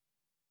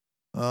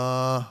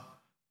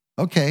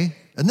 Okay.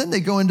 And then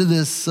they go into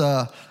this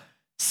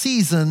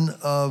season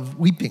of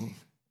weeping.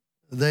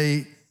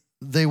 They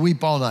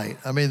weep all night.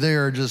 I mean, they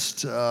are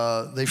just,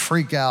 they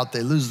freak out.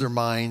 They lose their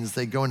minds.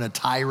 They go in a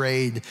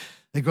tirade.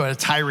 They go in a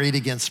tirade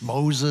against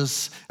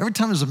Moses. Every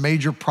time there's a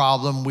major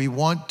problem, we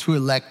want to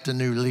elect a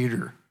new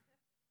leader,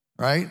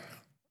 right?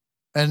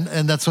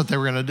 And that's what they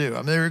were going to do.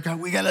 I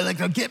mean, we got to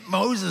go get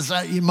Moses.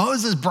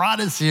 Moses brought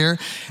us here.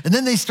 And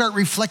then they start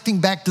reflecting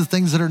back to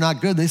things that are not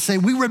good. They say,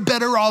 we were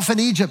better off in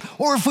Egypt,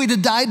 or if we'd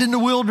have died in the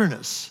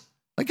wilderness.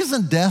 Like,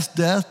 isn't death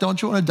death?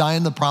 Don't you want to die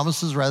in the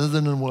promises rather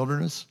than in the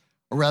wilderness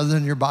or rather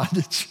than your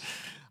bondage?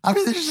 I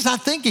mean, they're just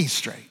not thinking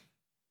straight.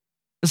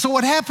 And so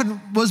what happened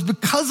was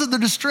because of the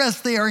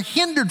distress, they are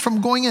hindered from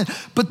going in.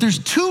 But there's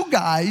two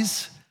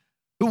guys.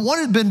 One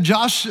had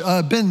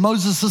been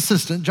Moses'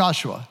 assistant,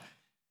 Joshua.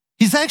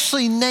 He's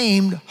actually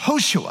named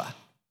Hoshua.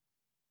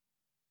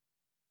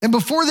 And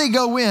before they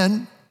go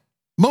in,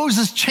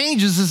 Moses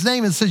changes his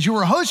name and says, you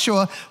are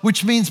Hoshua,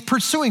 which means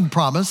pursuing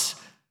promise.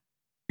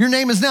 Your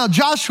name is now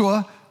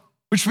Joshua,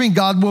 which means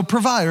God will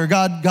provide, or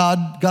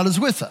God is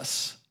with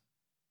us.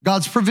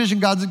 God's provision,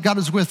 God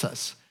is with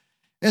us.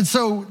 And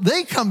so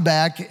they come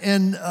back,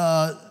 and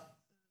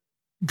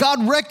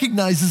God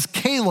recognizes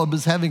Caleb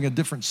as having a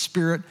different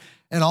spirit,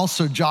 and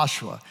also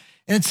Joshua.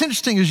 And it's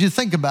interesting as you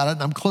think about it,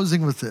 and I'm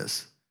closing with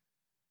this.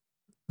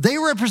 They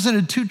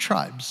represented two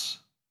tribes.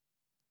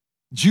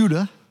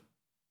 Judah,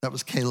 that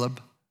was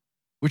Caleb,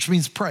 which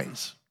means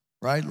praise,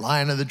 right?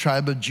 Lion of the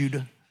tribe of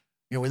Judah.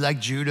 You know, we like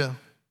Judah.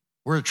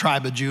 We're a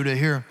tribe of Judah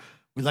here.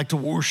 We like to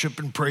worship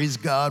and praise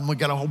God, and we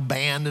got a whole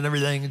band and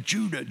everything.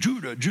 Judah,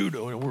 Judah,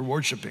 Judah, and we're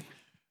worshiping.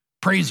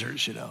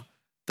 Praisers, you know.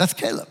 That's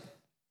Caleb.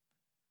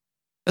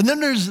 And then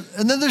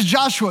there's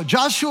Joshua.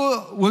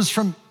 Joshua was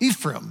from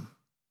Ephraim.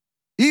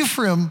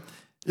 Ephraim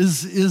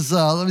is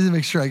let me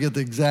make sure I get the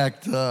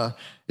exact,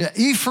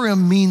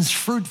 Ephraim means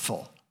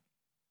fruitful.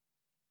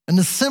 And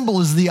the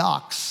symbol is the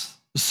ox.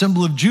 The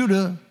symbol of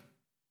Judah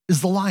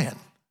is the lion.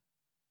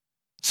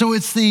 So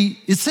it's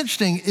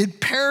interesting, it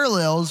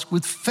parallels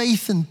with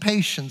faith and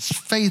patience,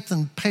 faith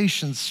and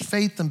patience,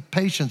 faith and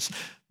patience.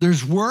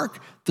 There's work,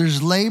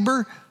 there's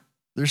labor,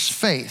 there's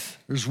faith.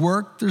 There's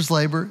work, there's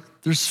labor,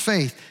 there's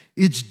faith.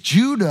 It's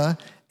Judah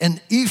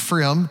and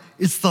Ephraim.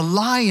 It's the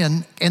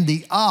lion and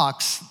the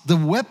ox, the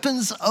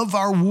weapons of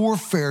our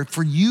warfare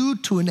for you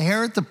to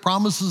inherit the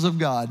promises of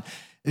God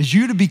is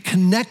you to be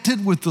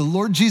connected with the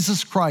Lord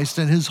Jesus Christ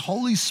and his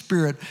Holy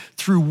Spirit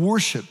through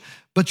worship.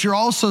 But you're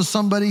also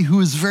somebody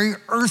who is very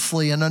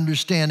earthly in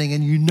understanding,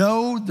 and you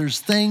know there's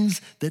things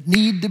that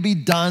need to be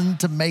done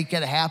to make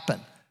it happen.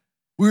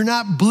 We're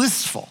not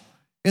blissful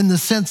in the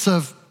sense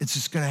of, it's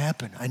just gonna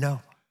happen, I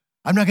know.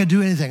 I'm not gonna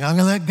do anything, I'm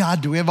gonna let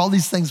God do. We have all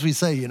these things we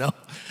say, you know,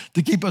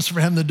 to keep us from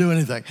him to do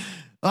anything.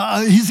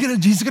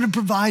 He's gonna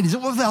provide.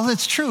 Well,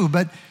 that's true,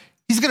 but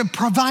he's gonna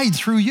provide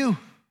through you.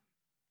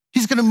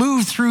 He's gonna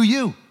move through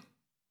you.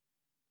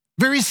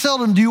 Very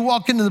seldom do you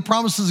walk into the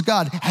promises of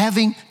God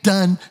having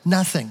done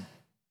nothing.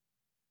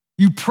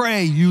 You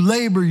pray, you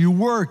labor, you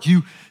work,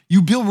 you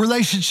build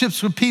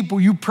relationships with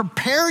people, you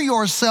prepare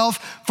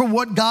yourself for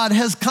what God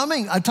has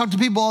coming. I talk to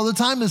people all the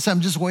time and say, I'm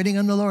just waiting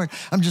on the Lord.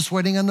 I'm just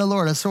waiting on the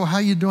Lord. I say, well, how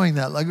are you doing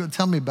that? Like,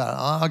 tell me about it.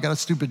 Oh, I got a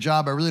stupid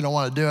job. I really don't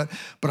want to do it,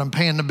 but I'm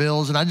paying the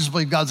bills, and I just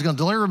believe God's going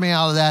to deliver me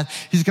out of that.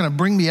 He's going to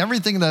bring me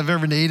everything that I've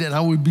ever needed, and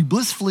I would be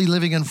blissfully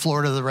living in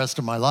Florida the rest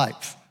of my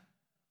life.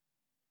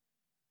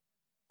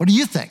 What do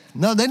you think?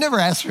 No, they never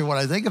asked me what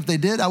I think. If they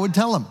did, I would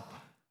tell them.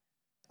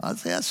 I'd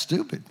say, that's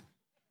stupid.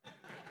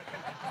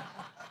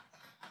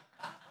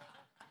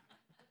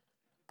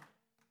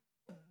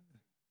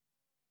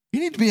 You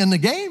need to be in the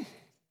game.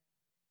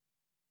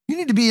 You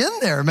need to be in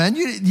there, man.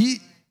 You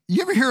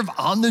ever hear of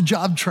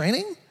on-the-job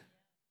training?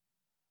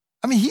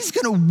 I mean, he's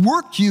going to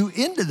work you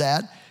into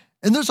that.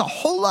 And there's a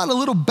whole lot of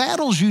little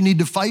battles you need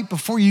to fight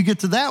before you get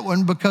to that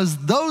one, because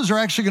those are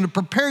actually going to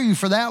prepare you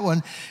for that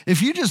one.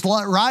 If you just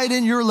ride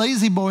in your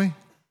lazy boy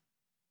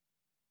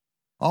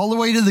all the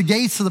way to the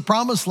gates of the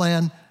promised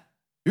land,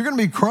 you're going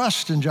to be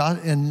crushed in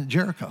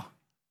Jericho.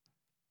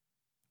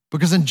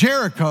 Because in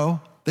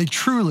Jericho,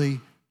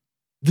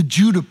 the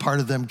Judah part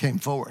of them came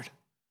forward.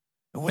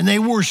 And when they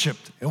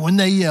worshiped and when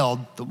they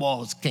yelled, the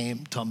walls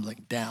came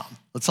tumbling down.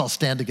 Let's all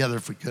stand together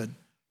if we could.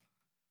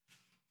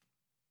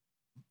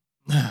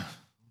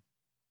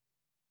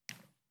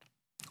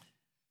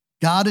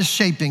 God is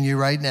shaping you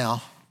right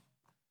now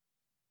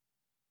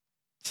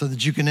so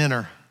that you can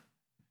enter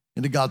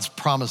into God's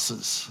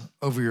promises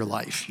over your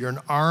life. You're an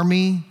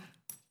army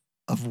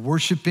of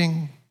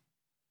worshiping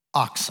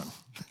oxen.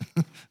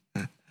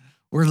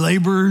 We're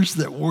laborers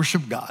that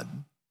worship God.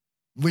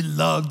 We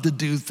love to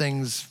do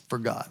things for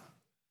God.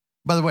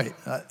 By the way,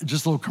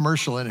 just a little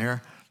commercial in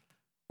here.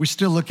 We're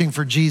still looking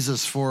for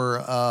Jesus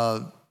for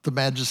the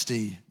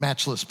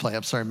Matchless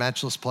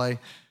Play.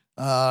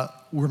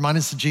 We're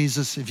minus the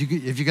Jesus. If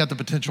you got the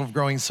potential of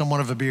growing somewhat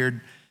of a beard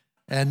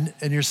and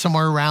you're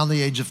somewhere around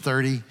the age of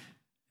 30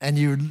 and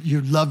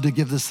you'd love to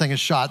give this thing a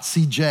shot,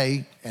 see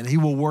Jay, and he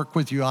will work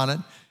with you on it,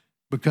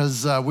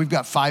 because we've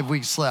got 5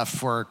 weeks left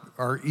for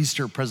our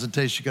Easter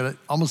presentation.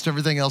 Almost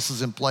everything else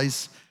is in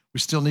place. We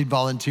still need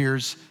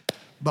volunteers,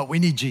 but we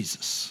need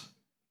Jesus.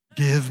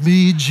 Give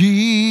me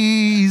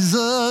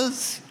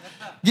Jesus.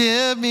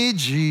 Give me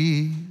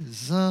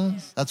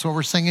Jesus. That's what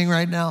we're singing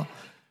right now.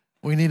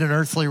 We need an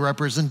earthly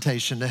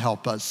representation to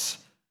help us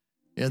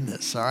in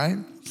this, all right?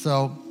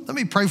 So let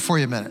me pray for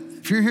you a minute.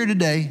 If you're here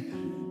today,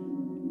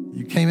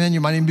 you came in,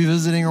 you might even be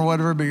visiting or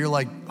whatever, but you're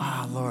like,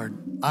 Lord,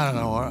 I don't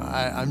know.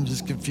 I'm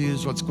just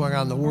confused what's going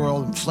on in the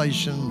world,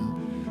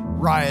 inflation,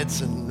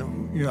 riots,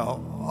 and,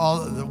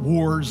 all the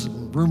wars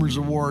and rumors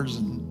of wars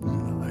and,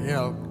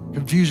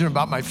 confusion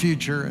about my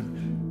future.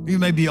 And you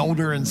may be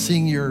older and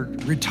seeing your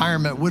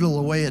retirement whittle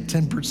away at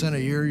 10%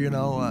 a year,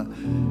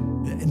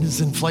 and this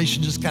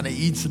inflation just kind of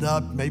eats it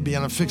up, maybe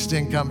on a fixed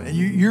income. And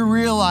you're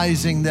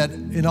realizing that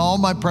in all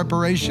my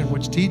preparation,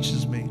 which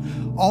teaches me,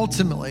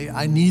 ultimately,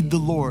 I need the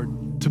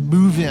Lord to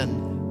move in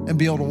and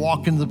be able to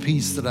walk into the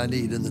peace that I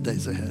need in the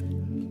days ahead.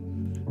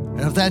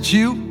 And if that's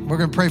you, we're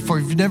gonna pray for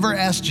you. If you've never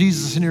asked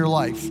Jesus in your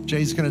life,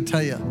 Jay's gonna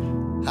tell you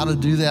how to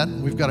do that.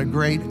 We've got a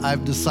great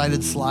I've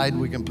decided slide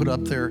we can put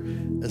up there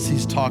as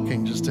he's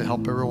talking just to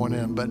help everyone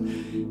in. But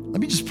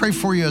let me just pray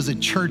for you as a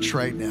church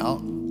right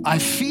now. I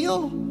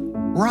feel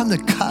we're on the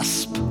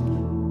cusp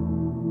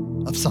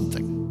of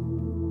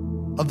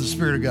something, of the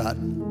Spirit of God.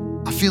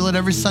 I feel it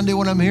every Sunday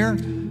when I'm here.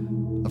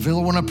 I feel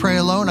it when I pray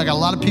alone. I got a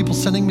lot of people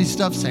sending me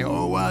stuff saying,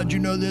 oh, wow, did you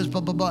know this,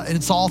 blah, blah, blah. And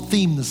it's all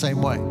themed the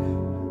same way,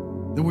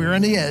 that we're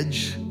on the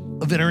edge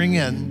of entering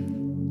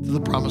in to the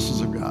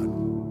promises of God.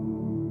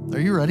 Are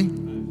you ready?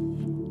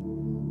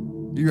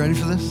 You ready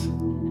for this?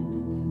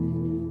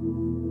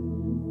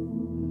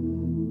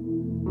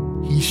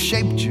 He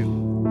shaped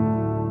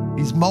you.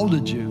 He's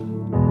molded you.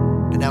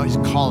 And now he's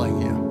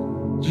calling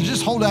you. So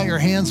just hold out your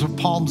hands with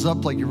palms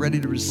up like you're ready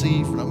to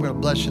receive. And I'm going to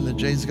bless you. And then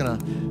Jay's going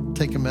to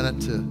take a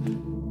minute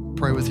to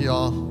pray with you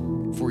all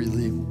before you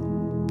leave.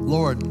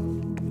 Lord,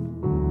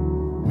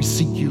 we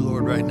seek you,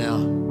 Lord, right now.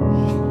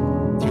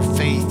 Through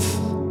faith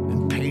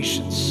and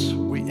patience,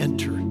 we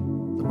enter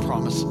the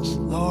promises.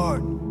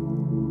 Lord,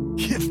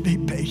 give me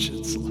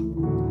patience,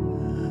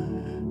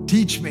 Lord.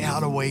 Teach me how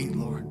to wait,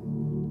 Lord.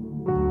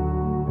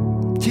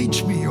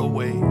 Teach me your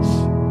ways.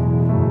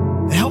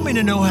 And help me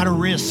to know how to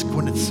risk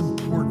when it's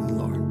important,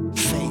 Lord.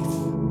 Faith.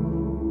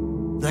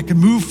 That I can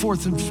move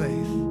forth in faith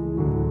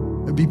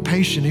and be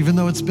patient, even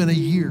though it's been a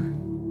year,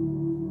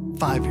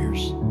 5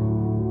 years,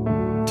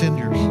 10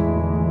 years,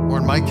 or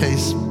in my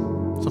case,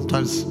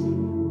 sometimes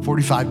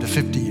 45 to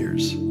 50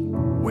 years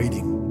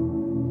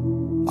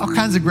waiting. All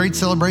kinds of great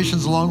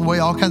celebrations along the way,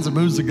 all kinds of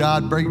moves of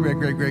God, great.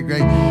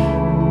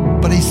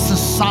 But a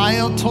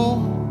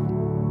societal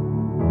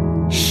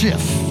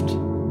shift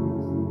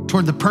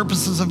toward the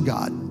purposes of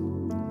God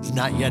has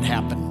not yet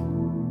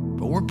happened.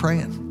 But we're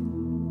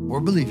praying,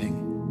 we're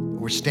believing,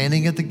 we're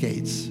standing at the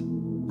gates,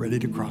 ready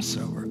to cross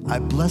over. I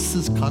bless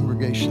this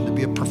congregation to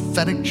be a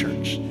prophetic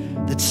church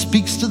that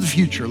speaks to the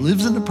future,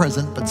 lives in the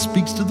present, but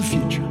speaks to the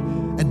future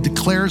and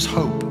declares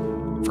hope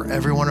for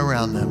everyone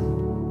around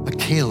them. A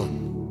Caleb,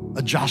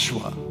 a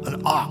Joshua,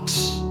 an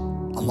ox,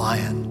 a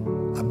lion.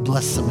 I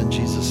bless them in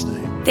Jesus'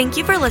 name. Thank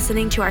you for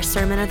listening to our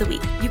Sermon of the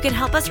Week. You can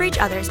help us reach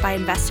others by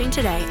investing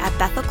today at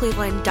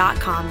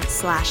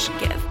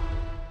bethelcleveland.com/give.